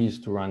easy it is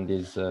to run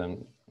these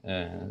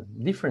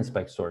different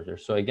spike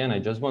sorters. So again, I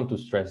just want to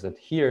stress that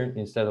here,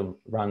 instead of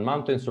run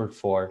mountain sort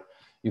 4,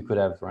 you could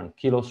have run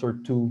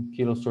kilosort 2,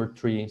 kilosort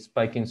 3,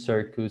 spike in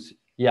circus,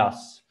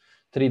 YAS,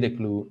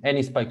 3declue,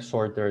 any spike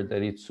sorter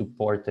that is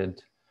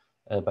supported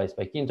by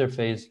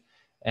SpikeInterface.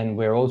 And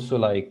we're also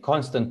like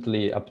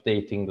constantly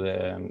updating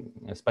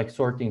the spike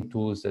sorting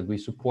tools that we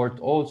support,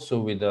 also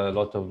with a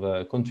lot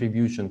of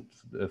contribution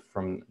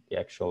from the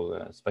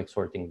actual spike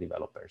sorting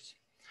developers.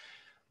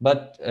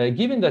 But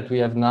given that we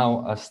have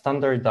now a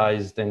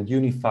standardized and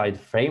unified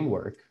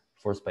framework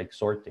for spike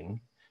sorting,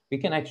 we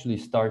can actually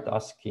start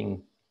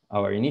asking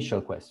our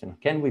initial question: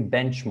 can we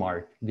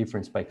benchmark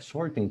different spike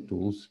sorting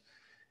tools,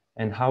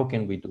 and how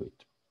can we do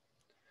it?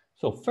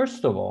 So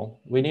first of all,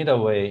 we need a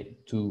way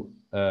to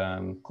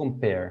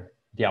compare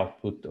the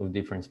output of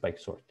different spike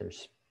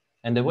sorters.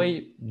 And the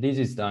way this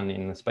is done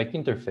in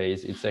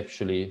SpikeInterface, it's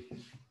actually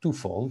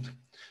twofold.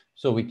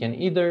 So we can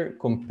either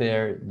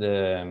compare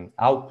the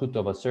output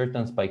of a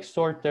certain spike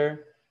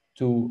sorter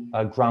to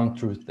a ground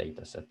truth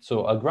dataset.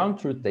 So a ground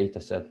truth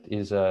dataset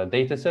is a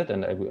dataset,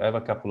 and I will have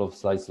a couple of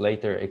slides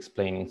later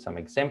explaining some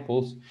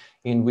examples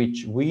in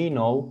which we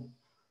know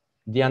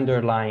the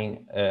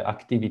underlying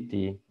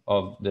activity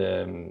of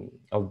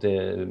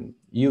the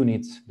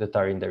units that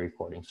are in the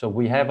recording. So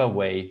we have a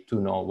way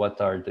to know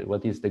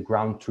what is the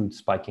ground truth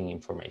spiking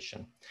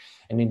information.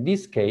 And in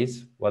this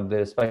case, what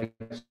the spike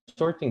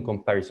sorting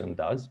comparison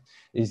does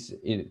is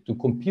to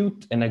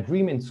compute an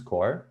agreement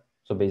score.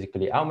 So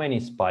basically how many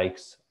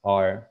spikes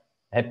are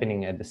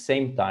happening at the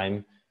same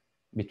time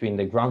between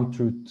the ground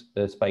truth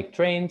spike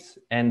trains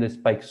and the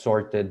spike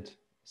sorted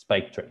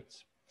spike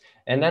trains.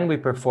 And then we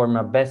perform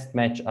a best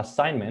match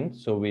assignment.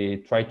 So we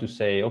try to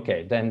say,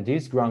 okay, then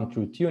this ground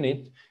truth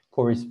unit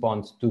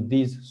corresponds to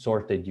this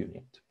sorted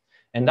unit.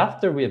 And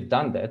after we have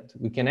done that,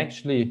 we can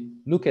actually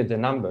look at the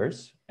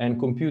numbers and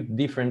compute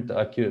different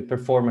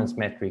performance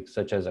metrics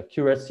such as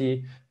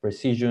accuracy,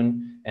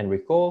 precision, and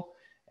recall.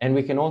 And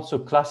we can also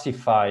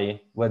classify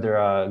whether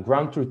a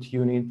ground truth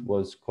unit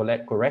was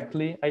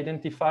correctly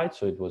identified,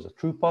 so it was a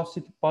true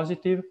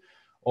positive,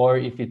 or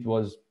if it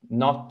was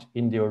not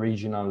in the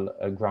original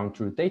ground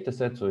truth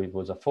dataset, so it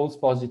was a false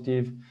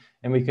positive.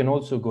 And we can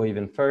also go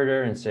even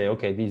further and say,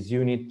 okay, this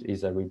unit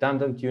is a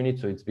redundant unit,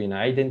 so it's been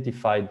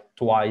identified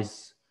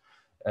twice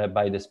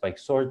by the spike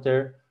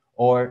sorter,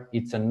 or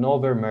it's an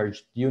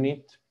over-merged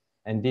unit.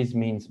 And this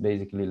means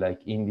basically,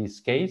 like in this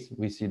case,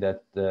 we see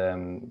that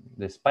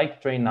the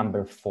spike train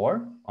number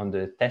 4 on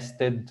the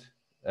tested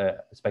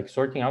spike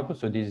sorting output,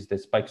 so this is the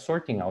spike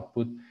sorting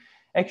output,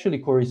 actually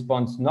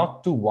corresponds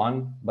not to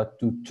one, but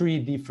to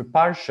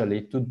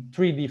partially to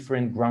three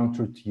different ground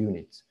truth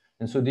units.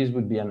 And so this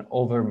would be an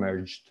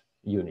over-merged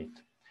unit.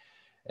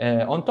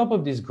 On top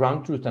of this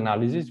ground truth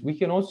analysis, we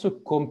can also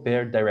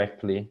compare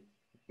directly.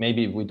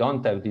 Maybe we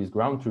don't have this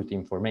ground truth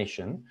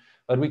information,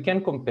 but we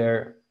can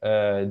compare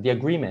the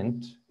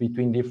agreement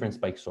between different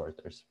spike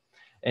sorters.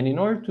 And in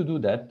order to do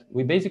that,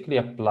 we basically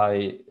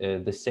apply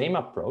the same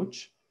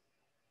approach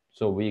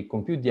So we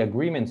compute the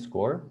agreement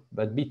score,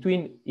 but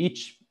between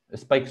each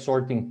spike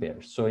sorting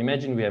pair. So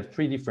imagine we have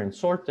 3 different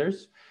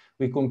sorters.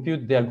 We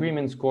compute the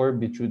agreement score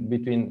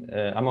between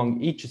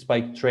among each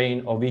spike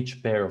train of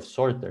each pair of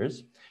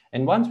sorters.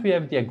 And once we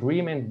have the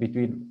agreement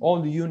between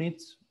all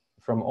units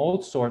from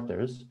all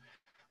sorters,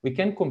 we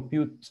can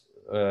compute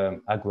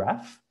a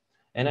graph,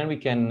 and then we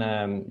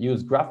can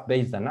use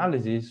graph-based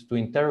analysis to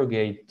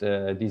interrogate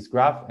this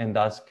graph and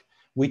ask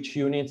which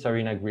units are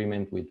in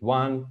agreement with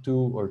 1,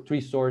 2, or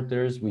 3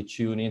 sorters, which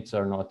units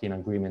are not in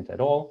agreement at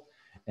all,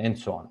 and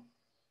so on.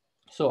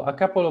 So a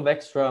couple of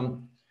extra,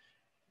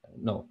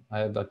 no, I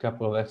have a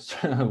couple of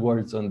extra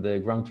words on the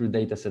ground truth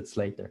datasets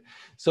later.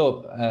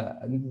 So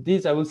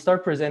I will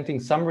start presenting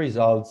some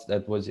results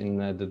that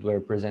were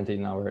presented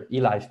in our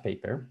eLife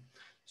paper.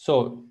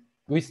 So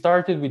we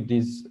started with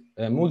this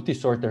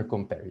multi-sorter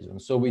comparison.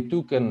 So we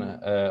took an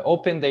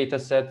open data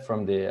set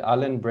from the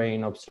Allen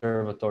Brain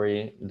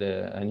Observatory,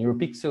 the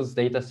NeuroPixels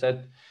data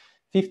set,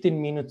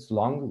 15 minutes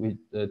long with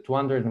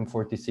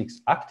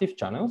 246 active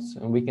channels.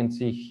 And we can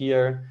see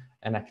here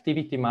an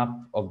activity map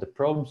of the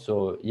probe.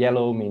 So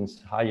yellow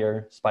means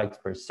higher spikes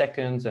per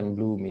second and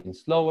blue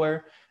means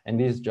lower. And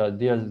these are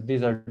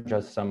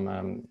just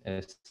some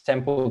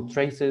sample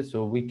traces.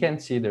 So we can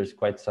see there's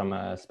quite some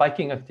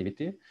spiking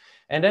activity.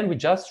 And then we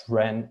just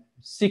ran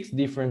 6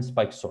 different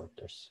spike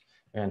sorters.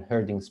 And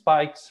herding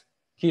spikes,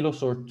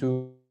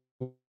 KiloSort2,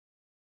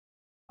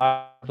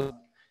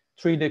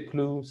 3D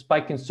Clue,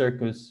 Spike in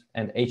Circus,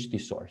 and HD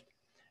Sort.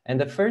 And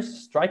the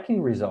first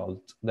striking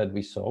result that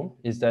we saw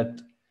is that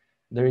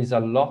there is a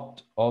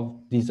lot of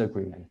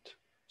disagreement.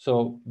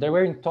 So there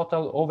were in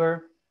total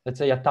over, let's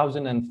say,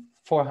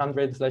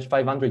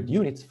 1,400/500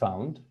 units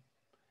found,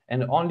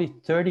 and only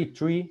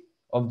 33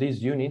 of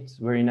these units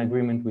were in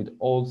agreement with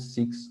all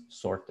 6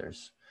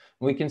 sorters.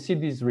 We can see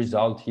this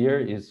result here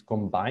is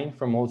combined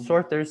from all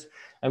sorters,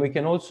 and we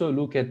can also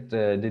look at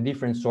the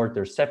different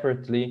sorters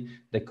separately.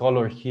 The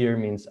color here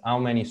means how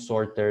many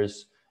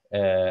sorters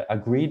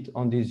agreed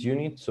on this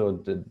unit.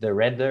 So the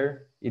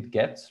redder it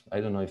gets,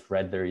 I don't know if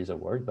redder is a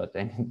word, but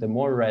the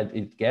more red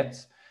it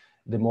gets,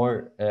 the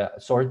more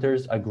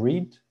sorters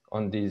agreed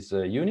on these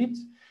units.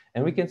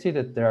 And we can see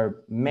that there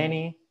are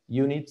many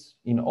units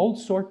in all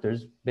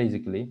sorters,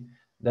 basically,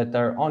 that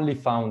are only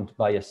found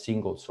by a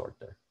single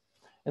sorter.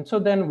 And so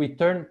then we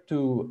turn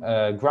to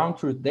ground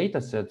truth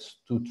datasets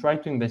to try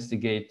to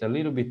investigate a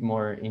little bit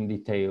more in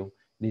detail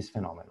this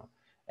phenomenon.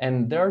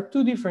 And there are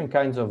 2 different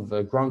kinds of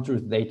ground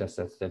truth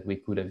datasets that we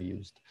could have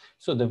used.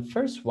 So the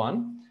first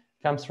one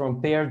comes from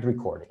paired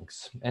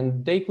recordings,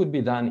 and they could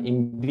be done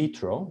in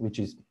vitro, which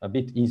is a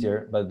bit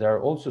easier, but there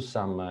are also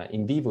some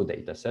in vivo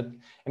dataset.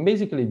 And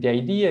basically the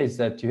idea is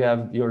that you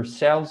have your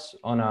cells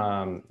on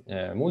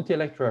a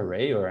multi-electron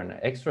array or an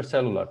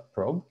extracellular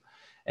probe,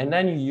 and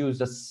then you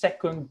use a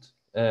second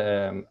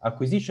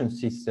acquisition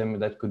system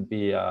that could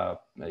be,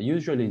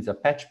 usually it's a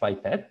patch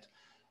pipette,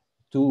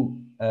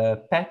 to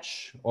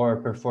patch or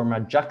perform a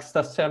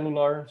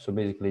juxtacellular, so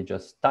basically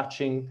just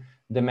touching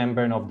the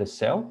membrane of the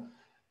cell,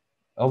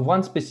 of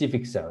one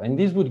specific cell. And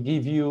this would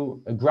give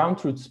you ground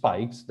truth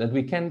spikes that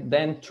we can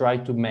then try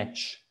to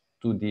match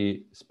to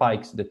the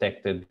spikes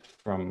detected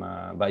from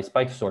by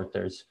spike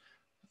sorters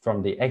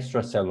from the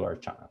extracellular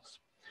channels.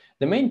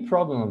 The main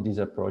problem of this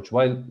approach,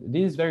 while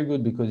this is very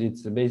good because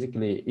it's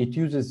basically, it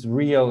uses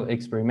real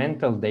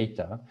experimental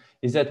data,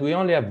 is that we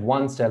only have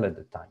one cell at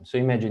a time. So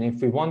imagine if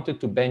we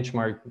wanted to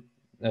benchmark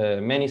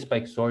many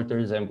spike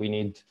sorters and we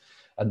need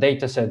a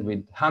data set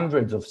with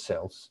hundreds of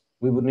cells,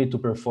 we would need to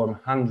perform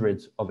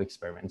hundreds of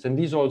experiments. And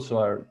these also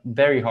are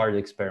very hard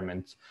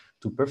experiments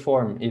to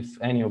perform. If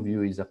any of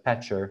you is a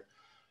patcher,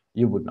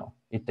 you would know,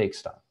 it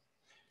takes time.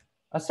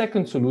 A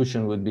second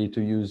solution would be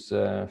to use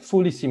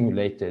fully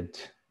simulated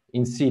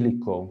in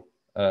silico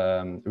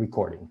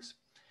recordings.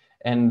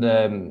 And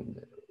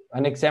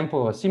an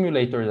example of a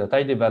simulator that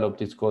I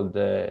developed is called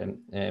the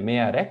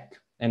MEA-REC.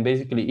 And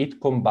basically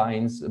it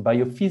combines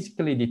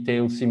biophysically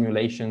detailed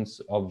simulations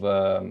of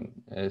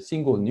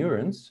single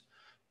neurons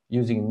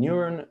using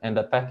Neuron and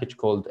a package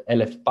called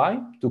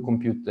LFPy to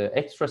compute the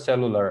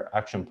extracellular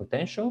action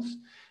potentials.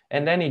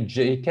 And then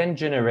it can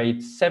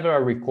generate several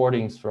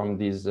recordings from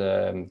these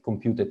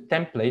computed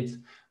templates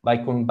by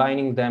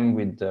combining them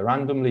with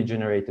randomly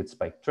generated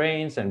spike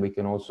trains. And we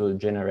can also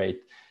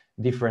generate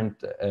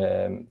different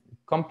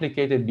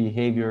complicated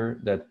behavior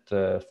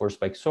that for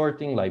spike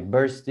sorting, like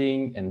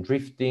bursting and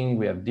drifting.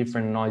 We have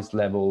different noise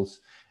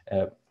levels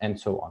and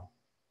so on.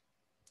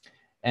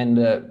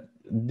 And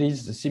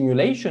this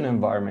simulation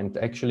environment,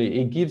 actually,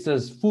 it gives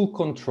us full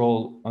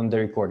control on the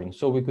recording.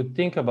 So we could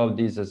think about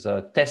this as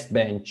a test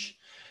bench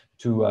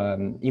to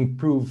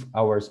improve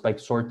our spike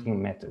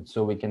sorting method.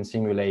 So we can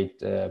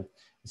simulate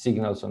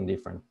signals on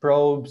different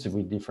probes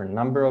with different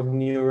number of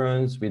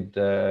neurons.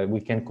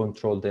 We can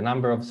control the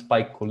number of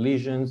spike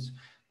collisions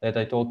that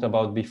I talked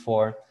about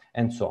before,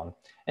 and so on.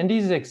 And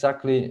this is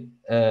exactly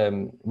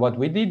what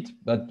we did.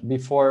 But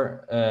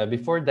before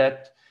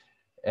that,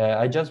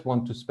 I just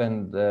want to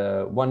spend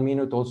 1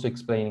 minute also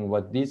explaining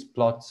what these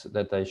plots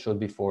that I showed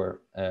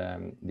before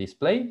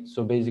display.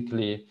 So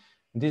basically,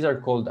 these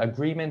are called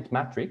agreement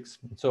matrix.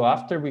 So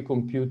after we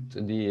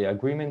compute the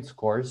agreement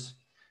scores,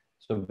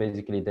 so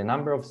basically the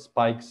number of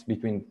spikes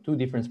between two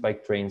different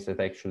spike trains that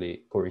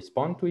actually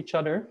correspond to each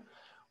other,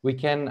 we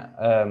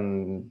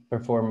can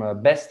perform a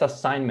best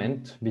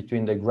assignment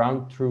between the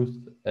ground truth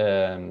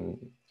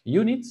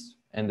units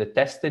and the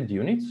tested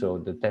unit. So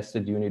the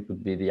tested unit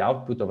would be the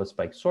output of a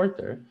spike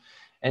sorter.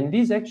 And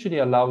this actually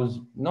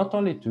allows not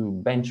only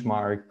to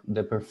benchmark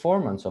the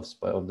performance of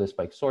the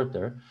spike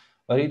sorter,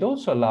 but it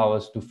also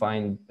allows us to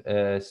find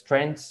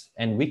strengths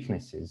and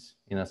weaknesses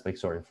in a spike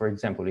sorter. For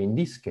example, in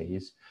this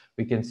case,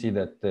 we can see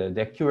that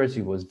the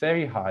accuracy was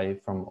very high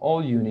from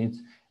all units,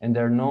 and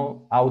there are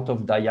no out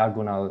of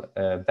diagonal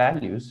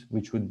values,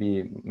 which would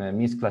be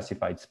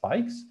misclassified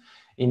spikes.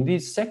 In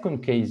this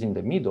second case in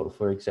the middle,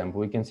 for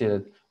example, we can see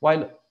that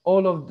while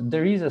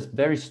there is a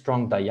very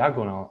strong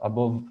diagonal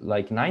above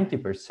like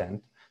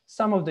 90%,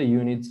 some of the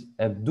units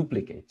have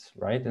duplicates,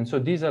 right? And so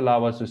these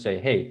allow us to say,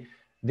 hey,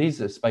 this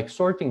spike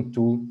sorting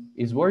tool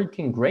is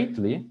working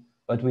greatly,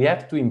 but we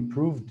have to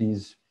improve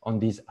this on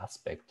this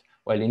aspect.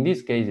 While in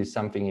this case, it's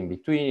something in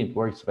between. It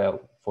works well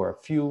for a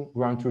few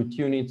ground truth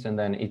units, and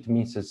then it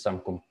misses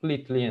some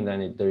completely, and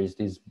then there is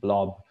this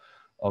blob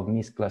of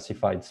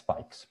misclassified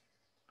spikes.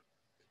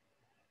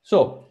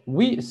 So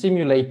we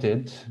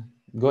simulated,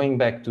 going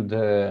back to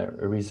the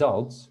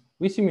results,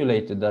 we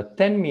simulated a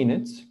 10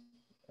 minutes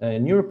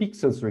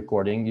NeuroPixels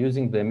recording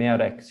using the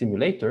MEAREC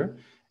simulator.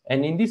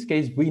 And in this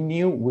case, we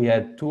knew we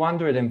had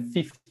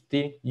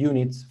 250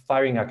 units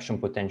firing action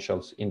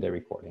potentials in the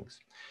recordings.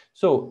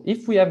 So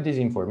if we have this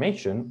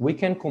information, we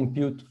can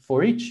compute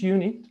for each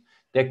unit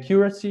the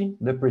accuracy,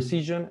 the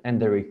precision, and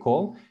the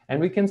recall, and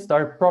we can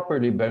start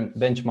properly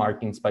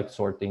benchmarking spike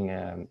sorting,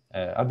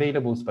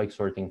 available spike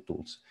sorting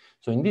tools.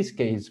 So in this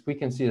case, we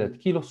can see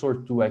that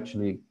KiloSort 2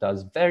 actually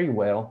does very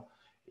well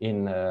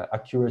in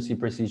accuracy,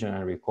 precision,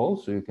 and recall.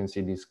 So you can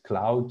see this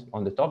cloud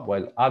on the top,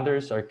 while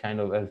others are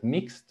kind of have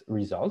mixed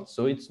results.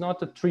 So it's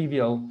not a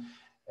trivial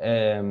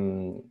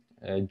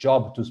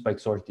job to spike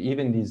sort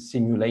even these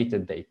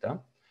simulated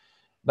data.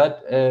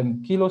 But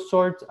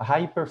KiloSort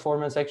high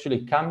performance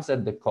actually comes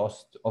at the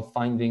cost of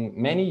finding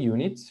many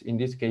units. In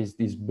this case,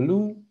 these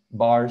blue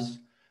bars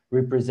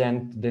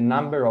represent the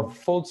number of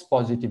false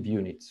positive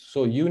units.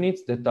 So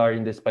units that are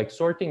in the spike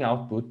sorting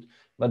output,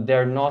 but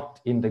they're not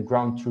in the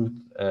ground truth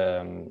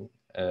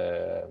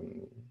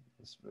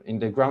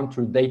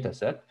data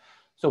set.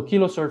 So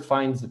KiloSort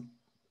finds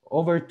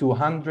over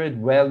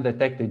 200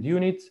 well-detected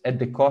units at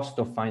the cost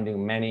of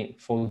finding many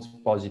false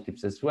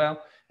positives as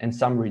well, and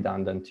some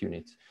redundant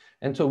units.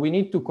 And so we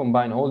need to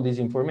combine all this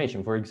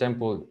information. For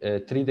example,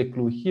 3D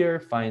Clue here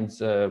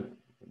finds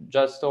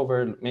just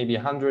over maybe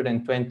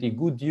 120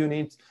 good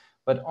units,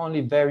 but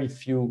only very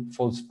few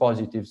false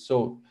positives.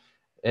 So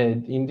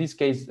in this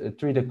case,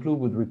 3D Clue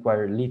would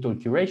require little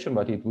curation,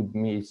 but it would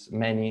miss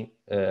many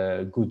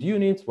good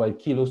units, while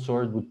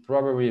KiloSort would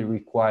probably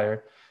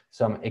require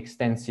some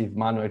extensive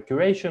manual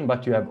curation,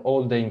 but you have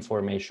all the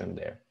information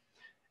there.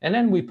 And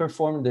then we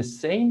performed the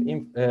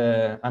same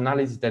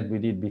analysis that we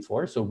did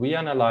before. So we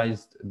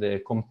analyzed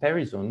the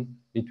comparison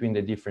between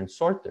the different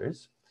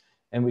sorters.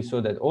 And we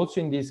saw that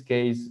also in this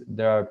case,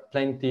 there are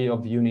plenty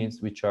of units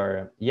which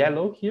are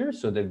yellow here.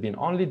 So they've been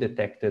only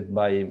detected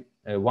by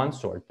one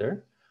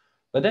sorter.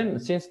 But then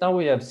since now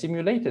we have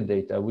simulated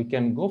data, we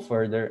can go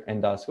further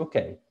and ask,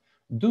 okay,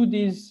 do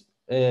these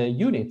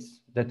units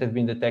that have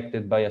been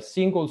detected by a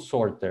single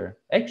sorter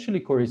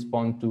actually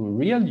correspond to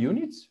real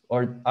units,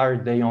 or are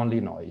they only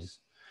noise?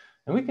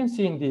 And we can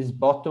see in this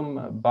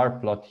bottom bar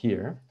plot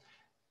here,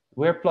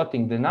 we're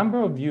plotting the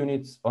number of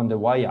units on the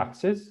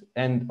y-axis,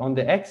 and on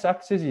the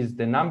x-axis is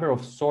the number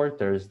of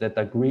sorters that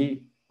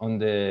agree on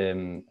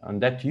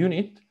that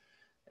unit,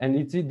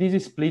 and this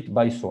is split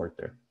by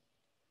sorter.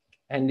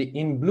 And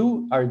in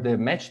blue are the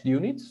matched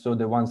units, so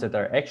the ones that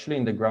are actually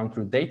in the ground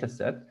truth data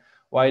set,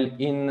 while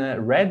in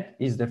red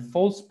is the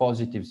false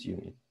positives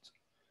unit.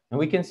 And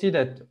we can see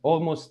that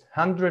almost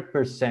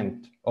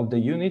 100% of the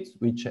units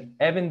which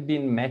haven't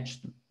been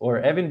matched or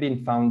haven't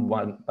been found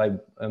by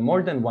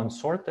more than one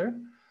sorter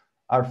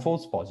are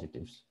false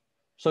positives.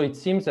 So it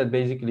seems that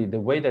basically the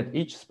way that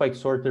each spike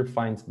sorter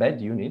finds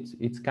bad units,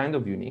 it's kind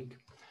of unique.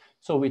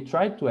 So we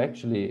tried to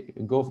actually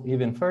go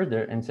even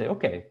further and say,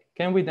 okay,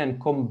 can we then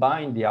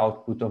combine the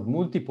output of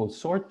multiple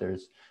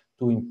sorters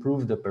to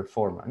improve the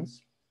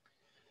performance?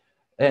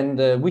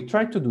 And we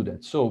tried to do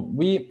that. So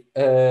we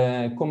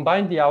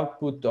combined the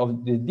output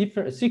of the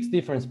 6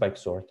 different spike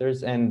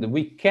sorters, and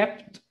we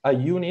kept a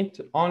unit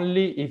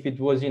only if it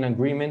was in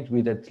agreement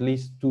with at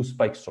least 2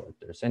 spike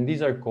sorters. And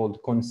these are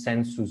called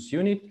consensus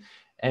unit.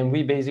 And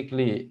we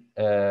basically,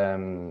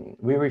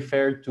 we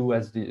refer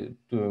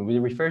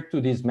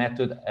to this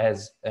method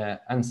as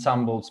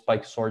ensemble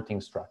spike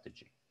sorting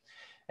strategy.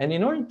 And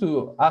in order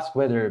to ask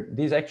whether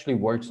this actually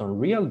works on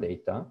real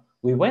data,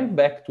 we went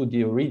back to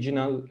the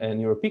original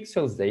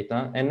NeuroPixels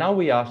data, and now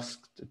we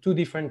asked 2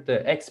 different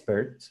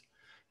experts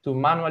to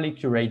manually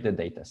curate the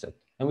dataset.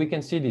 And we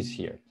can see this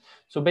here.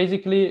 So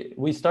basically,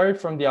 we started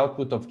from the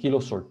output of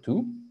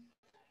kilosort2,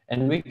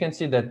 and we can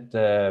see that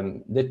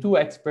the two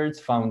experts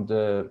found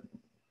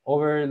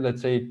over,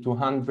 let's say,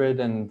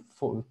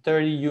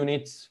 230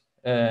 units.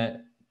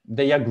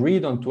 They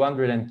agreed on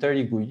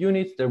 230 good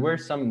units. There were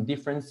some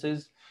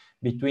differences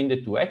between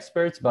the two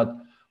experts, but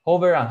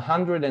over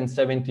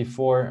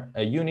 174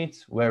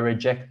 units were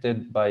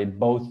rejected by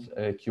both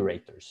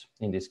curators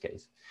in this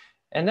case.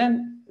 And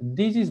then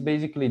this is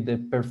basically the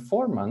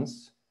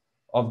performance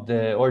of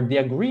the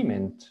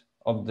agreement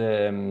of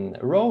the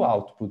row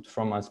output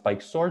from a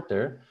spike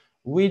sorter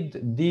with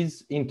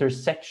this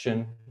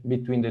intersection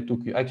between the two,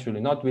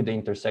 actually not with the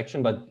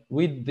intersection, but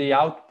with the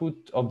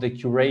output of the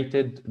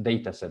curated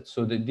data set.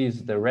 So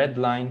the red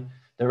line,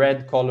 the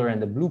red color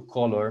and the blue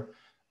color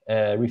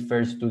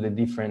refers to the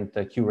different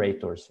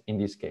curators in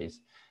this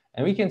case.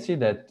 And we can see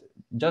that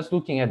just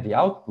looking at the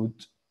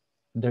output,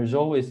 there's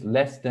always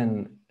less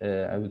than,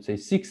 I would say,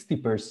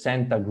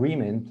 60%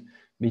 agreement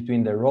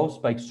between the row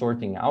spike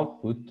sorting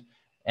output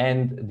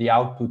and the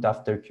output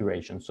after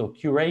curation. So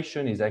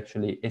curation is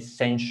actually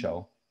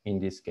essential in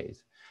this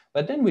case.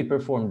 But then we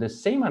perform the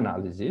same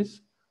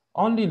analysis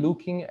only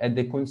looking at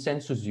the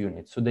consensus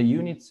units, so the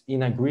units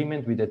in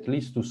agreement with at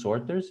least two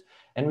sorters.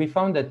 And we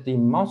found that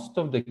in most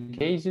of the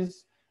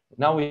cases,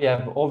 now we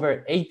have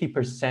over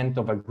 80%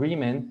 of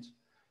agreement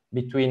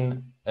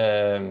between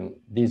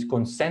this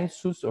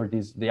consensus or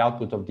the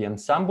output of the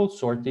ensemble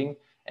sorting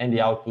and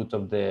the output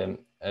of the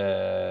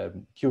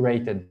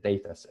curated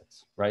data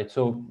sets, right?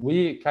 So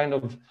we kind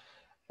of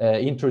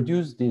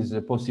introduced this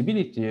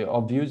possibility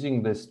of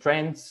using the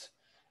strengths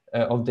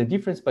of the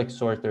different spike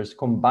sorters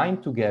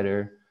combined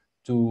together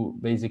to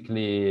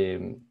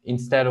basically,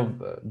 instead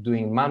of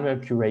doing manual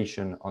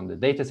curation on the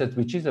data set,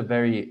 which is a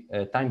very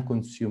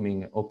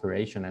time-consuming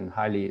operation and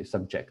highly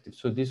subjective.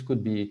 So this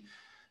could be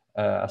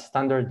a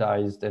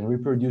standardized and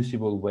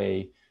reproducible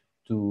way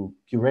to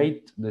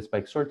curate the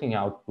spike sorting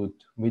output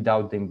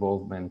without the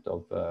involvement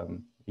of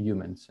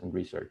humans and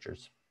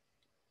researchers.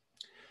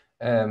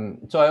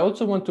 So I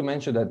also want to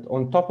mention that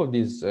on top of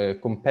this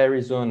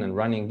comparison and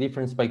running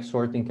different spike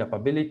sorting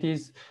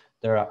capabilities,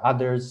 there are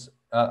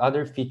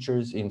other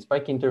features in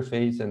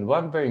SpikeInterface, and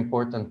one very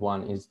important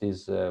one is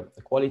this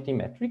quality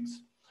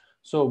metrics.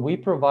 So we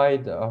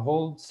provide a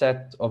whole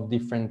set of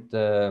different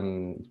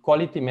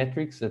quality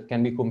metrics that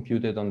can be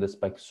computed on the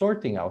spike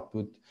sorting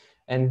output,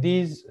 and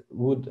these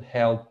would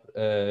help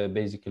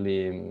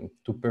basically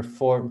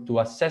to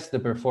assess the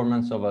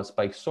performance of a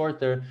spike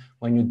sorter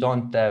when you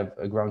don't have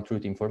a ground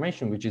truth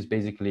information, which is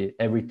basically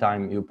every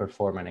time you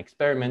perform an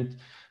experiment.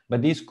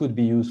 But this could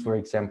be used, for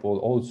example,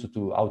 also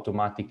to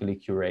automatically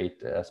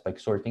curate spike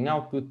sorting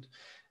output.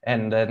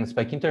 And then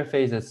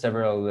SpikeInterface has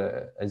several,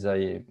 as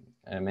I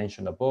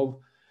mentioned above,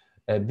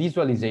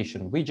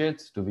 visualization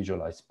widgets to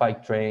visualize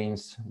spike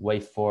trains,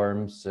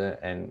 waveforms,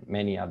 and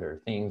many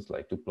other things,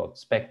 like to plot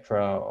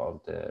spectra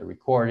of the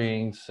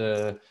recordings,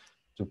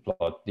 to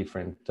plot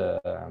different,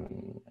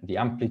 the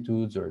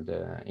amplitudes or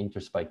the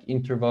interspike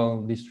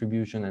interval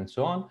distribution and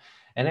so on.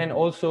 And then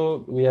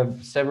also we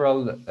have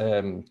several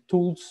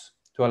tools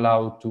to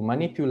allow to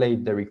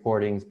manipulate the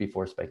recordings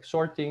before spike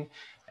sorting.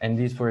 And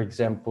this, for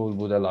example,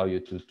 would allow you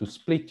to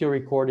split your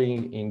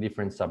recording in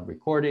different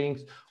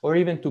sub-recordings, or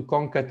even to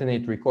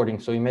concatenate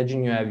recordings. So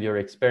imagine you have your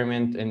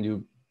experiment and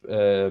you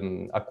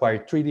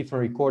acquire 3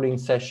 different recording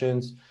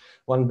sessions,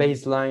 one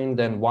baseline,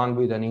 then one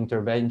with an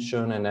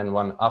intervention, and then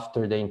one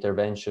after the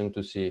intervention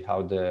to see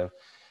how the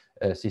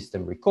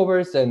system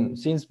recovers. And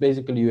since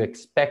basically you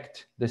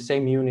expect the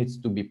same units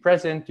to be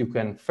present, you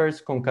can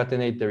first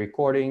concatenate the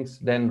recordings,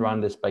 then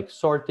run the spike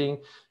sorting,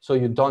 so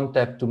you don't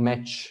have to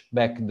match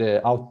back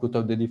the output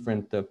of the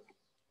different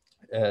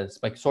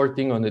spike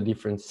sorting on the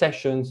different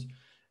sessions.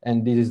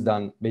 And this is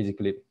done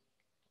basically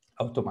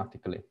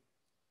automatically.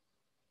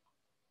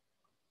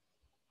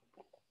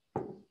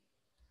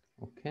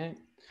 Okay.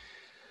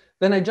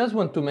 Then I just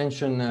want to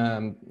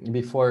mention,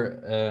 before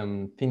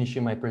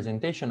finishing my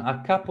presentation,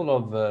 a couple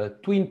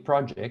of twin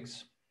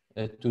projects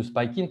to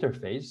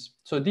SpikeInterface.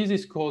 So this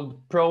is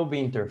called Probe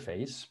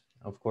Interface.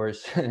 Of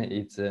course,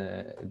 it's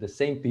the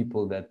same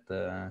people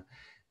that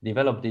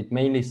developed it,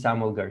 mainly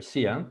Samuel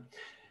Garcia.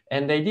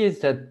 And the idea is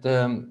that,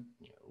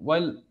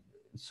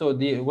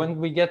 when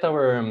we get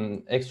our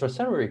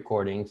extracellular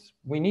recordings,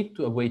 we need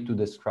a way to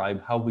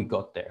describe how we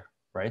got there.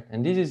 Right?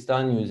 And this is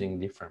done using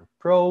different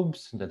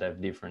probes that have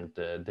different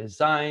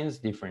designs,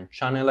 different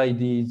channel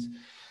IDs.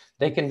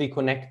 They can be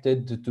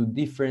connected to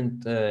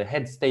different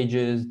head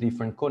stages,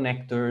 different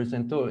connectors.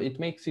 And so it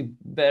makes it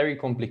very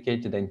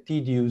complicated and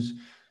tedious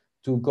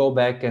to go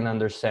back and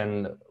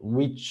understand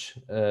which,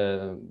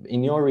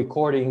 in your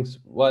recordings,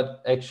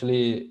 what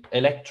actually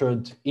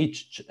electrode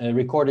each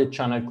recorded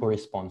channel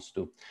corresponds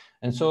to.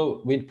 And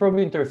so with Probe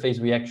Interface,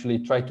 we actually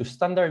try to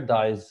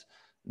standardize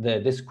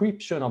the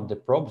description of the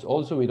probes,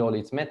 also with all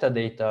its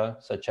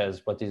metadata, such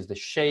as what is the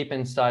shape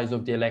and size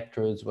of the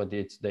electrodes, what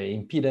is the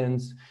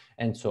impedance,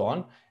 and so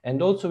on.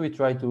 And also we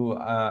try to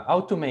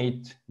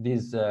automate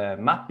this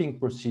mapping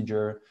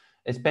procedure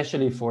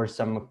especially for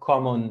some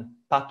common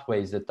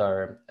pathways that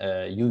are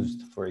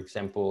used. For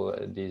example,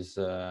 this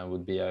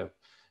would be a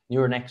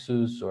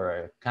NeuroNexus or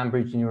a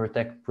Cambridge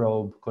Neurotech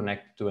probe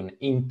connected to an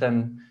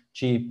Intan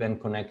chip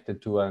and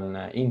connected to an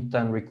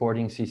Intan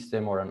recording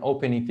system or an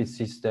OpenIFIS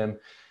system.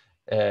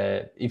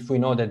 If we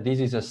know that this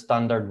is a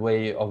standard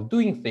way of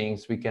doing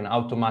things, we can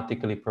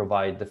automatically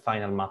provide the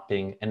final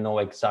mapping and know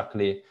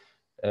exactly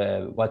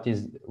what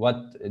is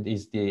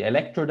the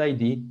electrode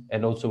ID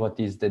and also what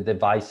is the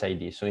device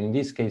ID. So in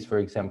this case, for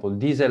example,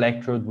 this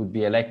electrode would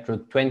be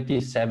electrode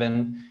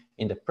 27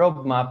 in the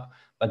probe map,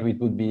 but it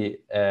would be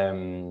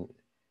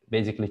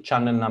basically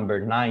channel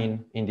number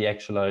 9 in the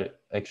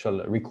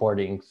actual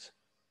recordings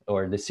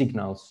or the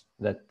signals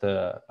that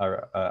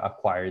are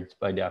acquired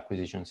by the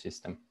acquisition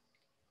system.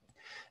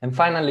 And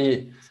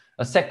finally,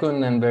 a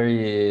second and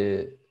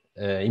very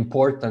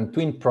important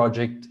twin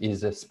project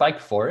is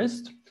Spike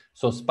Forest.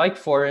 So Spike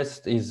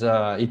Forest is,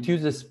 it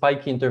uses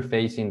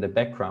SpikeInterface in the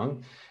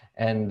background.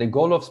 And the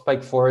goal of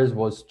Spike Forest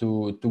was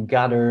to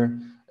gather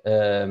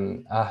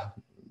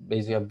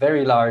basically a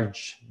very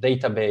large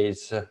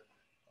database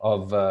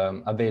of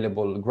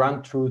available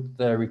ground truth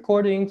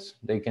recordings.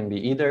 They can be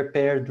either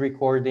paired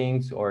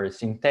recordings or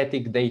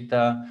synthetic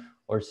data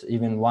or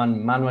even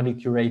one manually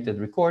curated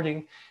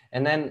recording.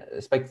 And then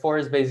Spike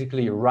Forest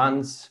basically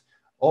runs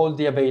all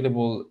the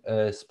available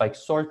Spike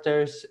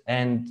sorters,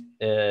 and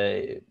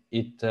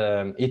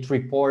it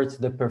reports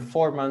the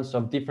performance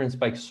of different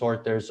Spike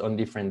sorters on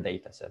different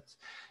data sets.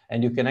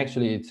 And you can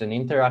actually, it's an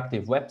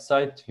interactive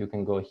website. You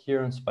can go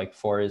here on Spike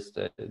Forest.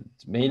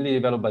 It's mainly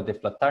developed by the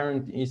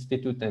Flatiron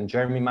Institute and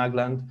Jeremy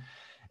Magland.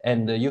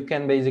 And you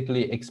can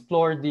basically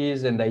explore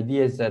these, and the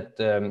idea is that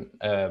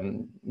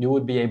you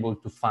would be able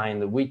to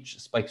find which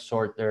Spike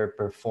sorter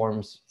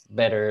performs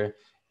better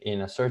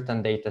in a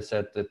certain data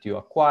set that you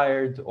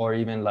acquired, or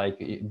even like,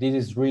 this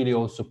is really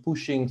also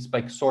pushing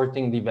Spike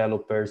sorting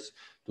developers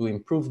to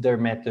improve their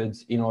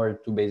methods in order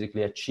to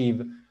basically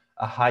achieve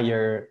a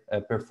higher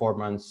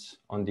performance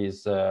on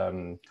this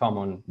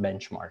common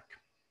benchmark.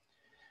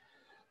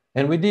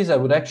 And with this, I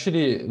would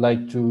actually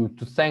like to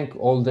thank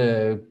all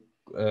the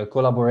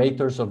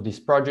collaborators of these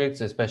projects,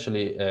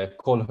 especially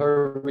Cole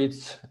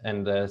Hurwitz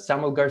and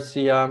Samuel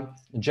Garcia,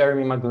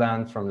 Jeremy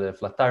Magland from the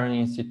Flatiron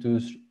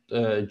Institute,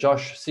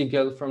 Josh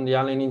Siegel from the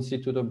Allen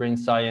Institute of Brain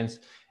Science,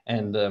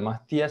 and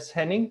Matthias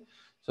Henning.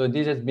 So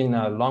this has been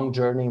a long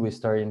journey. We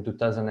started in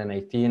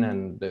 2018,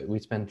 and we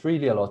spent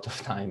really a lot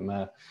of time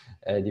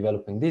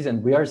developing this,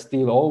 and we are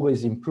still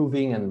always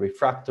improving and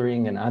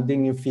refactoring and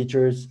adding new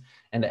features,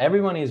 and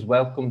everyone is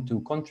welcome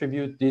to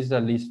contribute. This is a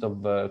list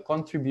of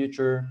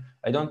contributor.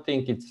 I don't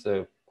think it's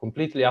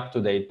completely up to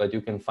date, but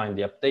you can find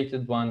the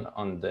updated one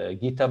on the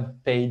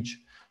GitHub page.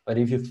 But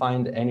if you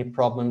find any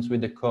problems with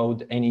the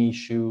code, any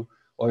issue,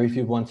 or if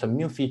you want some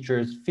new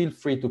features, feel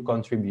free to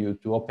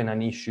contribute, to open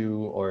an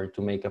issue or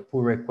to make a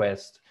pull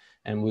request,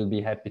 and we'll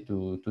be happy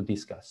to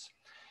discuss.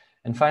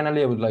 And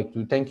finally, I would like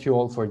to thank you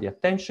all for the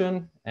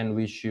attention and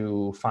wish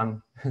you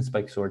fun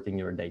Spike sorting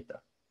your data.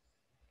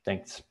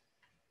 Thanks.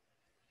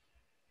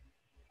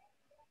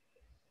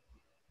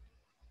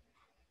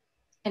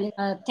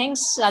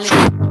 Thanks,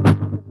 Alessio.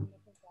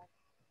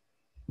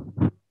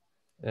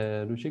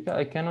 Ruchika,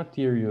 I cannot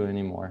hear you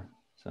anymore.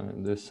 So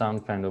the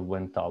sound kind of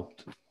went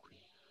out.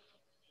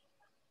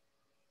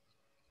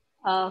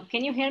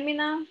 Can you hear me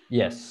now?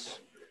 Yes.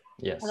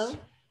 Yes. Hello?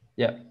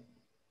 Yeah.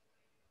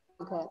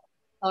 Okay.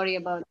 Sorry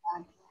about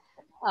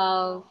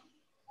that.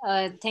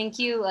 Thank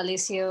you,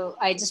 Alessio.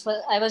 I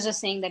was just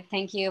saying that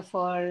thank you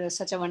for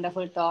such a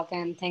wonderful talk,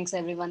 and thanks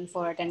everyone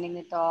for attending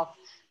the talk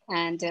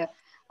and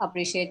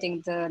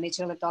appreciating the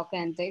nature of the talk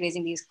and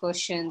raising these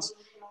questions.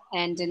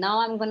 And now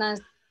I'm gonna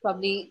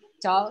probably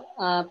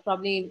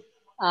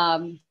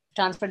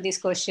transfer these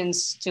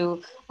questions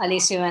to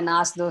Alessio and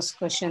ask those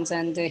questions,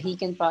 and he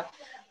can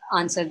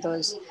answer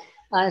those.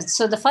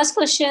 So the first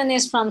question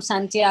is from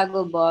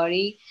Santiago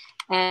Bori,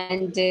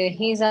 and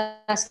he's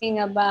asking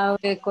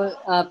about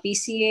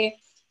PCA.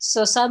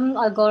 So some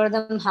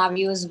algorithms have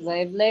used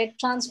wavelet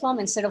transform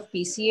instead of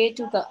PCA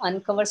to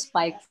uncover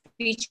spike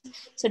features.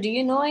 So do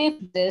you know if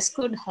this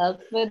could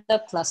help with the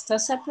cluster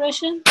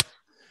separation?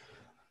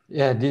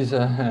 Yeah, this is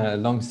a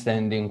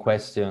long-standing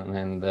question,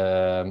 and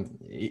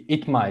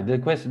it might.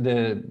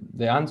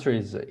 The answer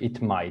is it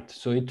might.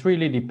 So it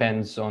really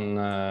depends on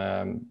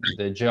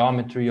the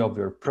geometry of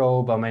your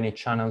probe, how many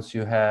channels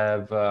you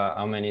have,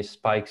 how many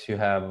spikes you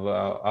have,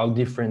 how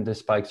different the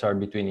spikes are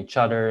between each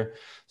other.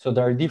 So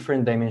there are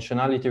different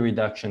dimensionality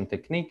reduction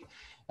techniques,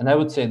 and I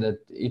would say that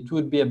it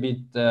would be a bit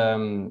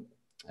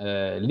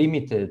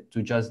limited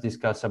to just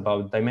discuss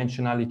about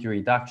dimensionality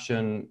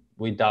reduction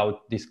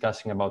without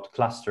discussing about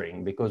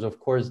clustering, because of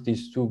course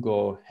these two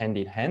go hand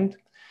in hand.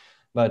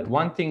 But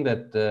one thing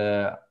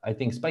that I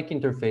think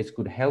SpikeInterface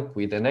could help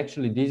with, and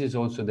actually this is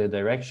also the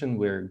direction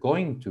we're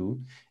going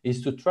to,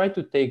 is to try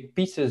to take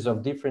pieces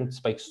of different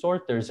Spike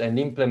sorters and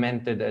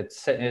implement it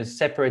as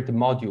separate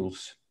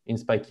modules in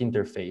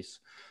SpikeInterface.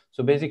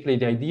 So basically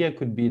the idea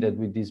could be that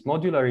with this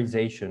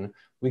modularization,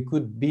 we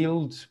could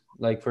build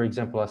like for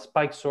example, a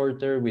spike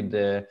sorter with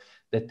the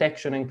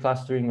detection and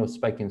clustering of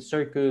spike in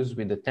circus,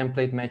 with the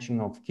template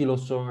matching of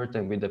kilosort,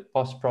 and with the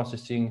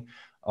post-processing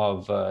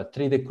of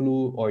 3D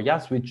clue or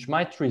YAS, which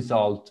might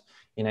result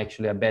in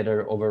actually a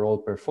better overall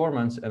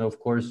performance. And of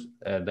course,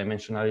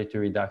 dimensionality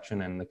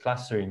reduction and the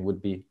clustering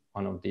would be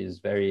one of these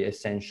very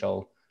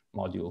essential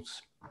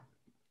modules.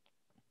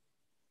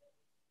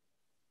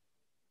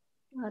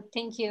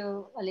 Thank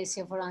you,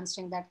 Alessio, for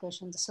answering that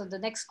question. So the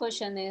next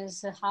question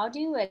is, how do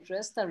you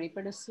address the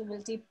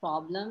reproducibility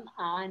problem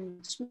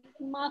and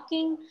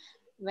marking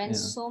when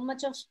so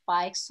much of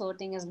spike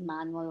sorting is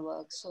manual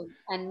work? So,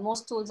 and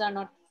most tools are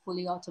not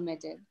fully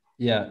automated.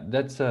 Yeah,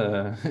 that's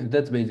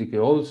that's basically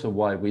also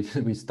why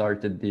we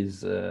started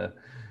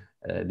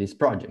this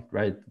project,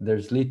 right?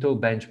 There's little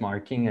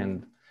benchmarking,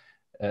 and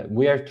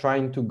we are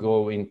trying to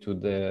go into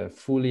the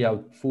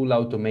full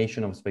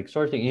automation of spike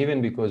sorting,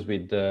 even because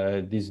with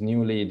these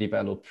newly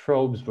developed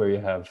probes where you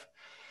have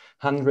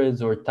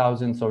hundreds or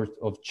thousands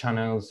of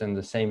channels and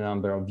the same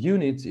number of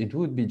units, it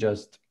would be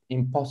just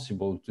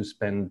impossible to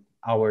spend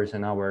hours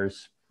and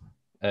hours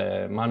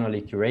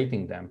manually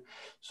curating them.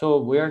 So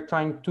we are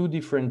trying two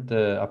different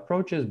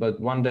approaches, but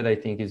one that I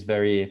think is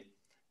very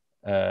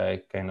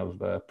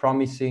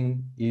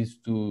promising is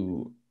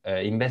to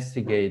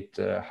investigate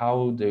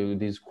how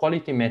these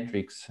quality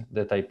metrics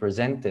that I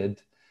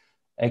presented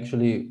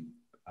actually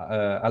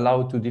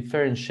allow to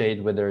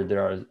differentiate whether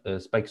there are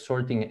spike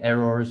sorting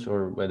errors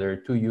or whether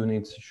two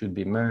units should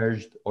be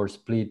merged or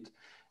split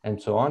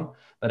and so on.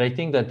 But I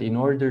think that in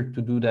order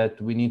to do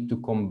that, we need to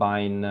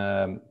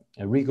combine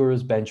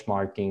rigorous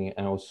benchmarking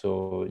and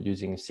also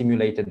using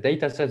simulated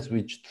datasets,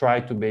 which try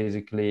to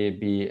basically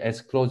be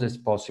as close as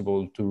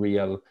possible to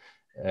real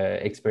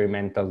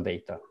experimental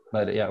data.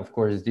 But yeah, of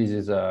course, this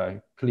is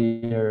a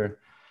clear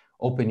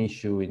open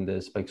issue in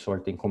the spike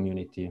sorting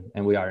community,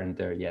 and we aren't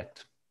there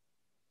yet.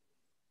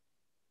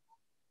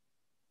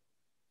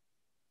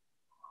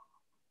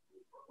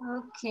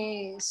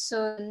 Okay,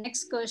 so the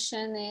next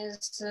question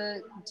is,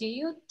 do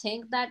you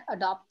think that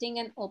adopting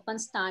an open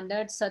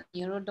standard such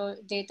as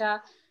neurodata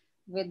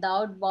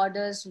without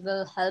borders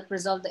will help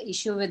resolve the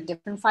issue with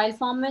different file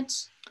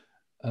formats?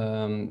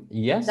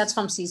 Yes. That's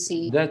from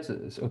CC. That's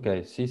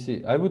okay,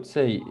 CC. I would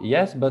say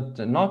yes, but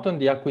not on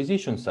the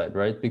acquisition side,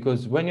 right?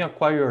 Because when you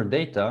acquire your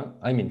data,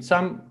 I mean,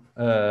 some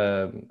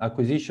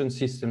acquisition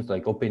systems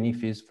like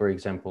OpenIFIS, for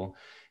example,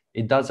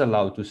 it does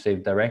allow to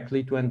save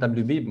directly to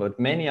NWB, but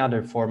many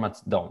other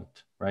formats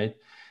don't, right?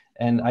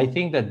 And I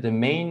think that the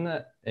main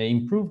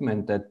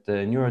improvement that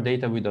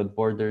Neurodata Without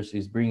Borders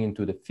is bringing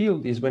to the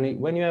field is when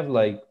you have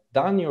like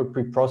done your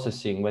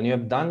pre-processing, when you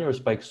have done your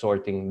spike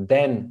sorting,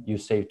 then you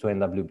save to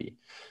NWB.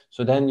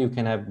 So then you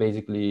can have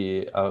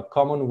basically a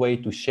common way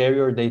to share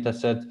your data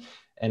set,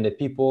 and the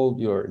people,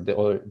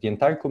 the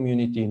entire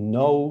community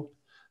know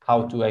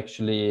how to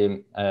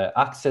actually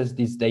access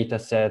this data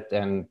set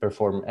and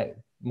perform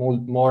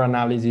more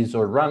analysis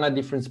or run a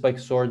different spike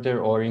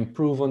sorter or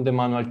improve on the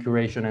manual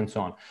curation and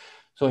so on.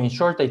 So in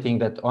short, I think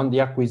that on the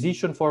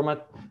acquisition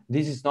format,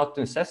 this is not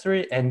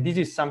necessary. And this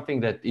is something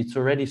that it's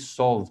already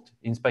solved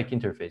in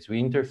SpikeInterface.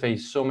 We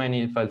interface so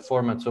many file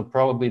formats. So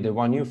probably the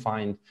one you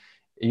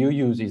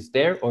use is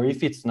there, or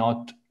if it's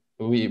not,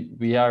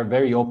 we are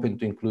very open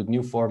to include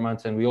new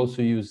formats. And we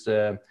also use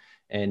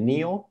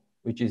NEO,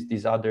 which is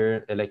this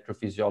other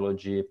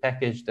electrophysiology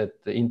package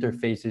that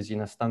interfaces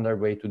in a standard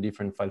way to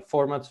different file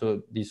formats.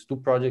 So these two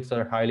projects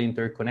are highly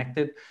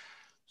interconnected.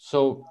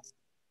 So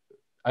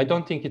I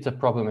don't think it's a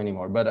problem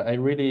anymore, but I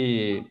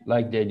really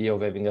like the idea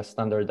of having a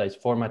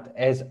standardized format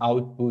as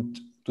output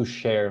to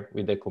share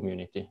with the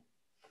community.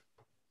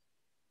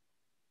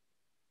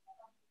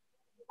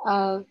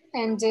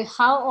 And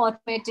how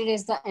automated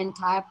is the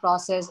entire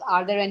process?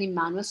 Are there any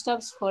manual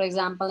steps, for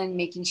example, in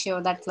making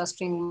sure that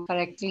clustering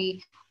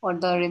correctly or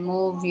the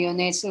remove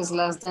units is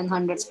less than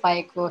 100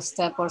 spike or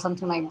step or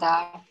something like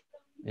that?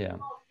 Yeah.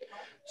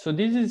 So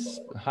this is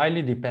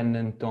highly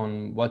dependent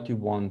on what you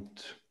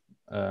want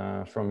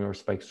from your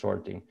spike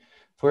sorting.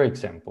 For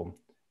example,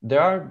 there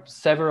are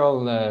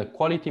several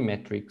quality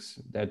metrics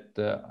that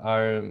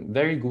are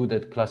very good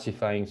at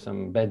classifying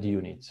some bad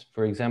units.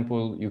 For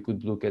example, you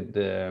could look at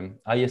the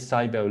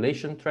ISI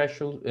violation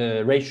threshold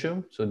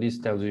ratio. So this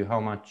tells you how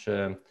much,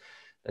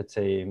 let's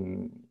say,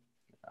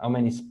 how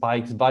many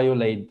spikes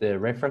violate the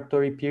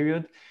refractory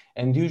period.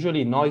 And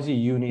usually noisy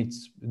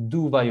units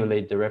do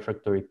violate the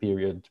refractory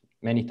period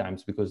many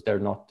times because they're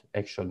not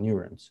actual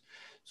neurons.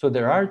 So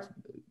there are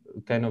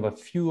kind of a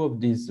few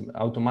of these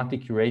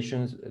automatic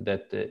curations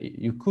that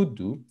you could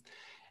do.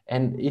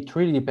 And it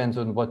really depends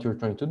on what you're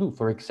trying to do.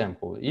 For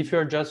example, if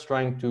you're just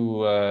trying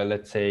to,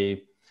 let's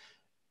say,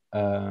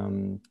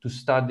 to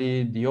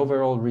study the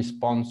overall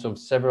response of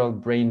several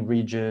brain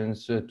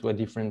regions to a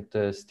different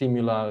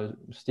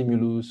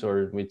stimulus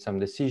or with some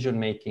decision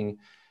making,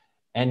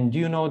 and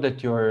you know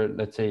that your,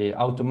 let's say,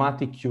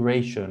 automatic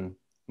curation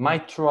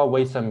might throw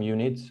away some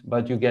units,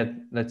 but you get,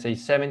 let's say,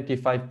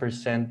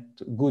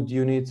 75% good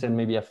units and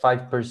maybe a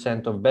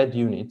 5% of bad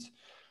units.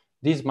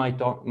 This might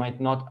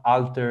not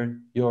alter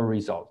your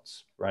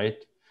results,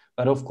 right?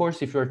 But of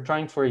course, if you're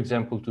trying, for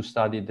example, to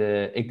study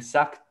the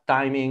exact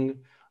timing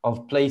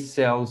of place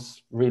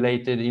cells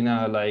related in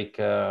a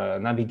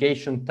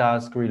navigation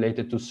task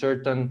related to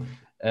certain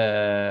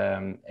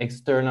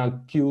external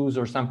cues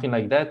or something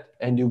like that,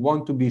 and you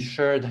want to be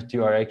sure that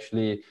you are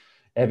actually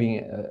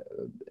having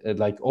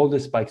like all the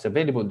spikes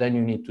available, then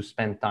you need to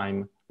spend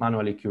time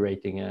manually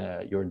curating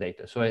your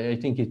data. So I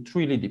think it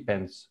really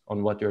depends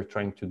on what you're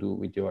trying to do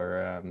with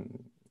your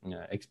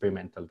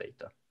experimental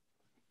data.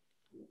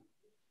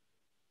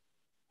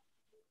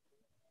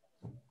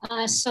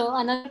 So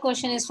another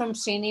question is from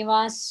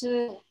Srinivas.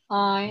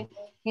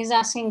 He's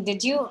asking,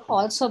 did you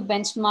also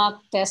benchmark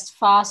test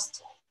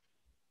fast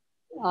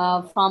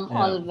from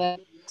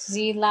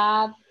Alvexi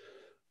lab?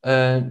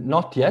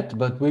 Not yet,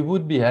 but we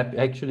would be happy.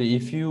 Actually,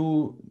 if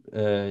you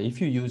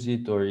use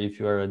it or if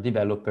you are a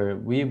developer,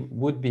 we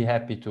would be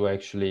happy to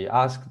actually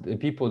ask the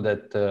people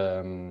that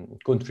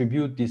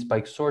contribute these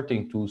spike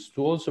sorting tools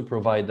to also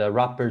provide a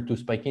wrapper to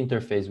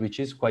SpikeInterface, which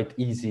is quite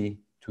easy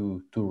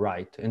to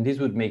write. And this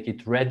would make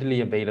it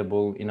readily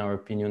available, in our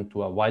opinion,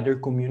 to a wider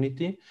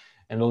community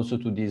and also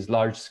to these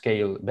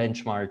large-scale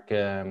benchmark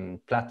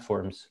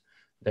platforms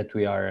that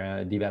we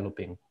are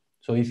developing.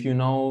 So if you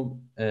know,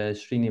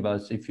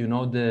 Srinivas, if you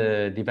know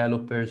the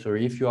developers or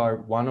if you are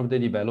one of the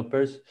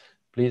developers,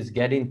 please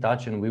get in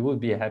touch and we will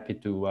be happy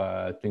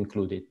to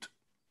include it.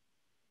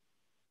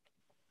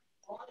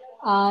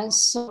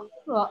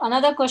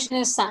 Another question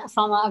is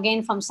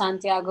from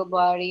Santiago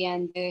Bari,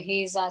 and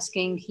he's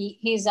asking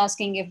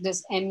if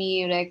this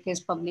MEREC is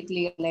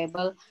publicly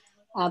available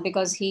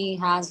because he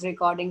has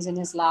recordings in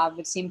his lab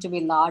which seem to be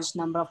large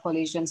number of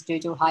collisions due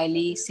to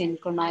highly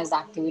synchronized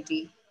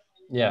activity.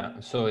 Yeah,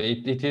 so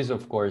it is,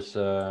 of course,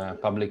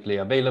 publicly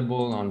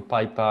available on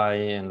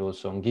PyPy and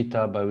also on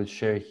GitHub. I will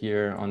share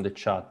here on the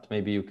chat.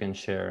 Maybe you can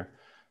share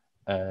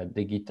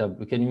the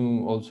GitHub. Can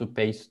you also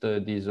paste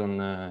these on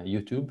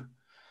YouTube?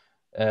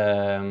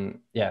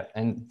 Yeah,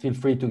 and feel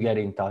free to get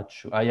in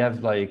touch. I have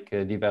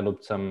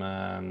developed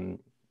some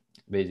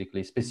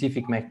basically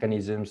specific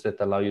mechanisms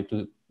that allow you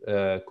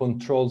to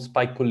control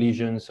spike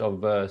collisions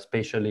of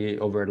spatially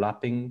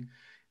overlapping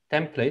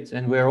templates,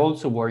 and we're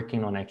also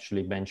working on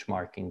actually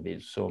benchmarking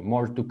this. So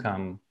more to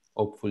come,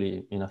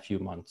 hopefully in a few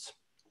months.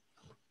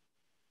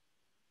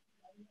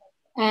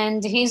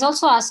 And he's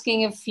also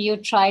asking if you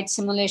tried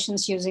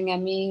simulations using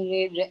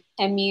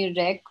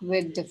MEREC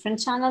with different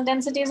channel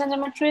densities and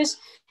geometries,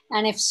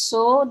 and if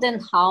so,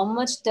 then how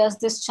much does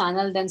this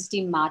channel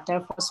density matter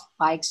for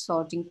spike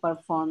sorting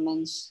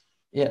performance?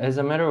 Yeah, as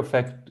a matter of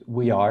fact,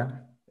 we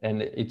are.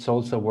 And it's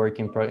also a work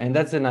in progress. And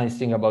that's the nice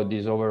thing about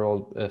this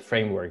overall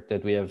framework,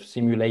 that we have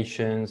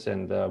simulations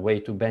and a way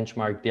to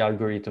benchmark the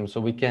algorithm. So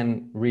we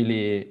can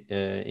really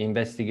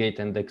investigate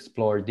and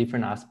explore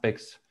different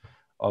aspects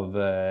of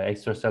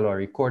extracellular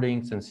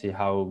recordings and see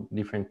how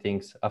different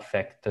things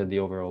affect the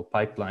overall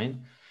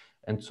pipeline.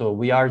 And so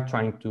we are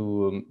trying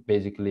to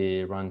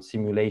basically run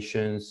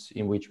simulations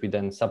in which we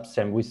then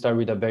subsample. We start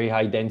with a very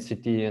high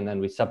density and then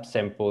we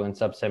subsample and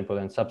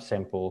subsample and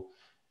subsample.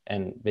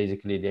 And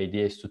basically the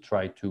idea is to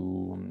try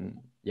to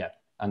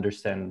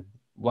understand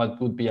what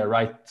would be a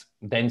right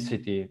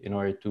density in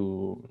order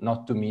to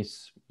not to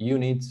miss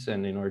units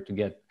and in order to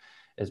get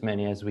as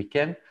many as we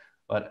can.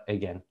 But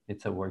again,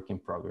 it's a work in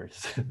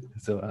progress.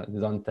 So I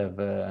don't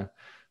have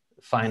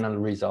final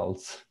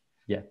results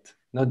yet,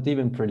 not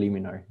even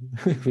preliminary.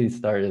 We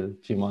started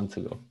a few months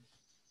ago.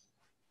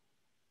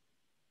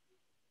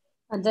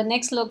 The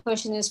next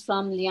question is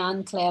from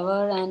Lian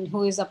Clever, and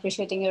who is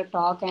appreciating your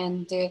talk.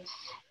 And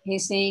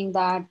he's saying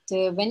that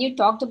when you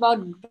talked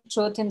about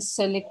truth in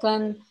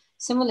silicon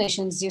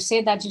simulations, you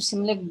say that you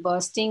simulate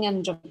bursting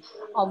and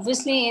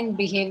obviously in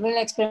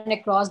behavioral experiment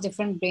across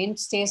different brain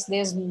states,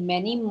 there's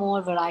many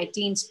more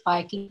variety in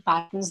spiking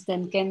patterns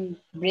than can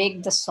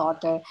break the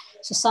sorter.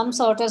 So some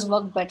sorters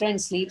work better in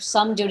sleep,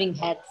 some during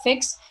head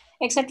fix,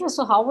 etc.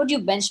 So how would you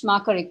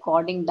benchmark a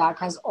recording that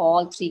has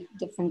all three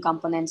different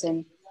components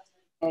in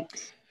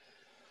it?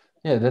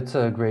 Yeah, that's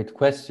a great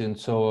question.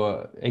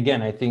 So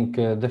again, I think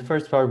the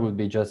first part would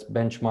be just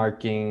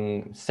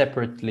benchmarking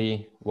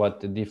separately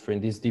what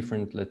these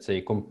different, let's say,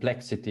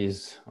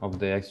 complexities of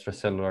the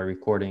extracellular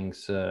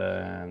recordings,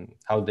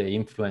 how they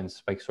influence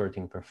spike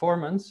sorting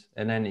performance.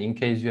 And then in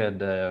case you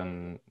had,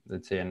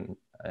 let's say, an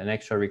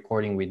extra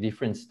recording with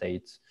different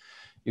states,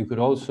 you could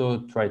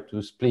also try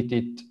to split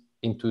it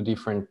into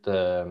different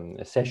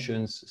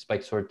sessions,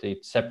 spike sort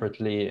it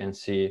separately and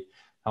see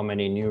how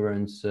many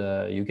neurons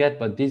you get,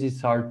 but this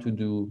is hard to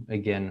do,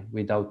 again,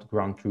 without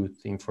ground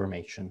truth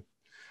information.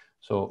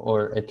 So,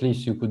 or at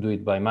least you could do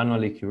it by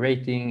manually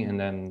curating and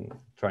then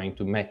trying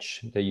to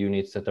match the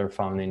units that are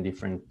found in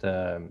different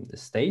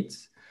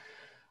states.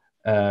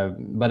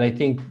 But I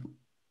think,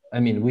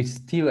 we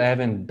still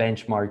haven't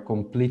benchmarked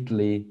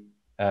completely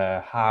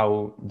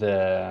how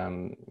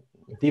the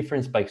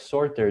different spike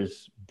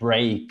sorters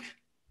break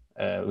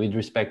with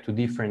respect to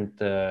different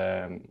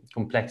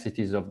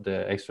complexities of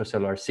the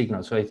extracellular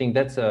signal. So I think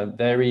that's a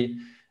very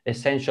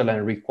essential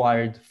and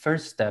required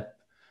first step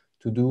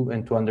to do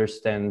and to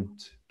understand,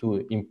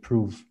 to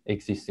improve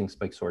existing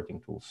spike sorting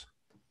tools.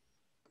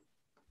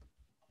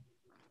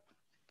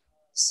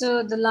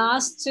 So the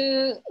last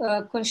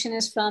question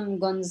is from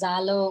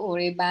Gonzalo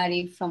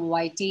Orebari from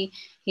YT.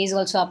 He's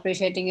also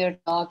appreciating your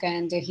talk,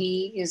 and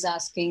he is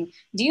asking,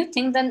 do you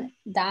think then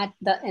that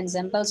the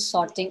ensemble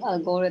sorting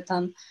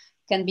algorithm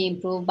can be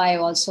improved by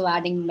also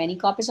adding many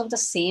copies of the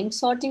same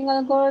sorting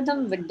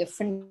algorithm with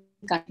different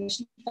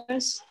configuration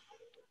pairs?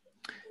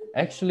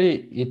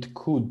 Actually, it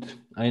could.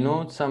 I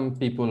know some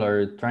people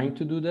are trying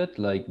to do that,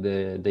 like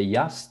the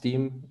YAS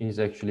team is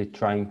actually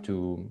trying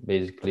to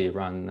basically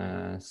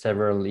run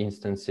several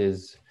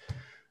instances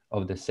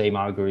of the same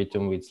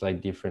algorithm with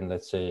like different,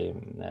 let's say,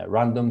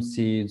 random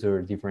seeds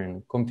or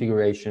different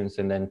configurations,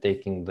 and then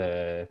taking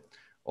the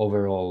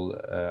overall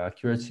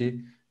accuracy,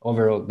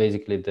 overall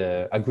basically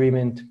the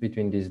agreement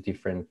between these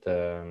different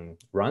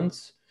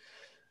runs.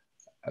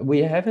 We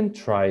haven't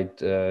tried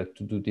to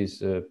do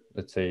this,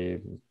 let's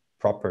say,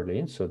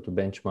 properly, so to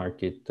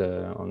benchmark it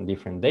on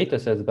different data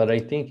sets, but I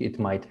think it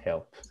might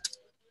help.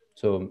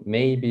 So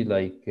maybe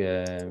like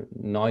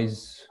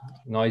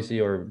noisy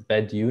or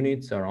bad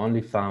units are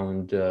only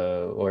found,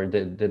 or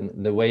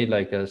the way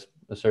like a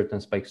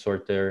certain spike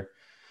sorter,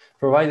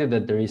 provided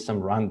that there is some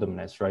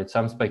randomness, right?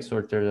 Some spike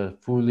sorters are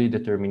fully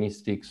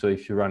deterministic, so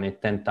if you run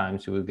it 10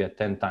 times, you will get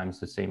 10 times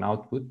the same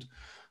output.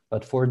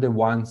 But for the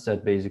ones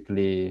that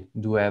basically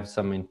do have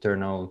some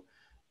internal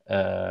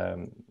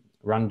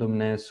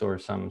randomness or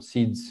some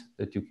seeds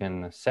that you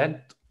can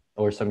set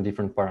or some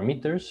different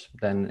parameters,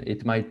 then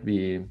it might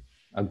be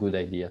a good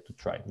idea to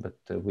try, but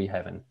we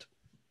haven't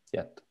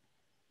yet.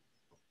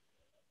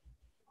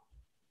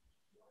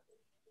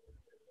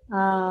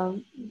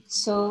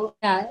 So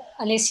yeah,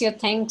 Alessio,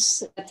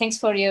 thanks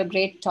for your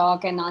great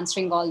talk and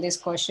answering all these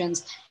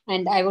questions.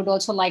 And I would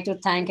also like to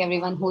thank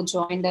everyone who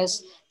joined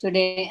us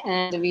today.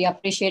 And we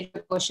appreciate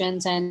your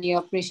questions, and we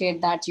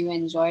appreciate that you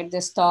enjoyed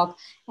this talk.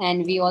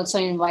 And we also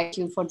invite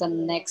you for the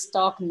next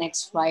talk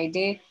next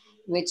Friday,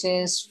 which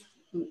is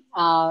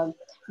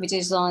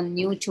on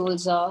new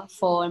tools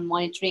for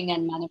monitoring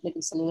and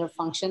manipulating cellular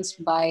functions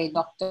by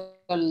Dr.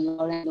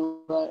 Lauren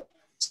Luber.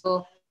 So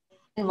wait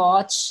and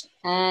watch,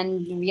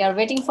 and we are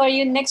waiting for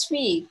you next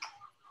week.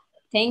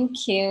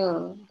 Thank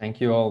you.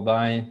 Thank you all.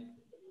 Bye.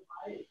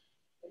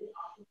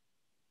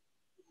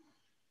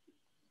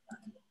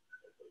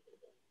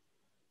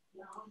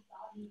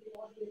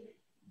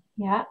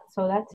 Yeah, so that's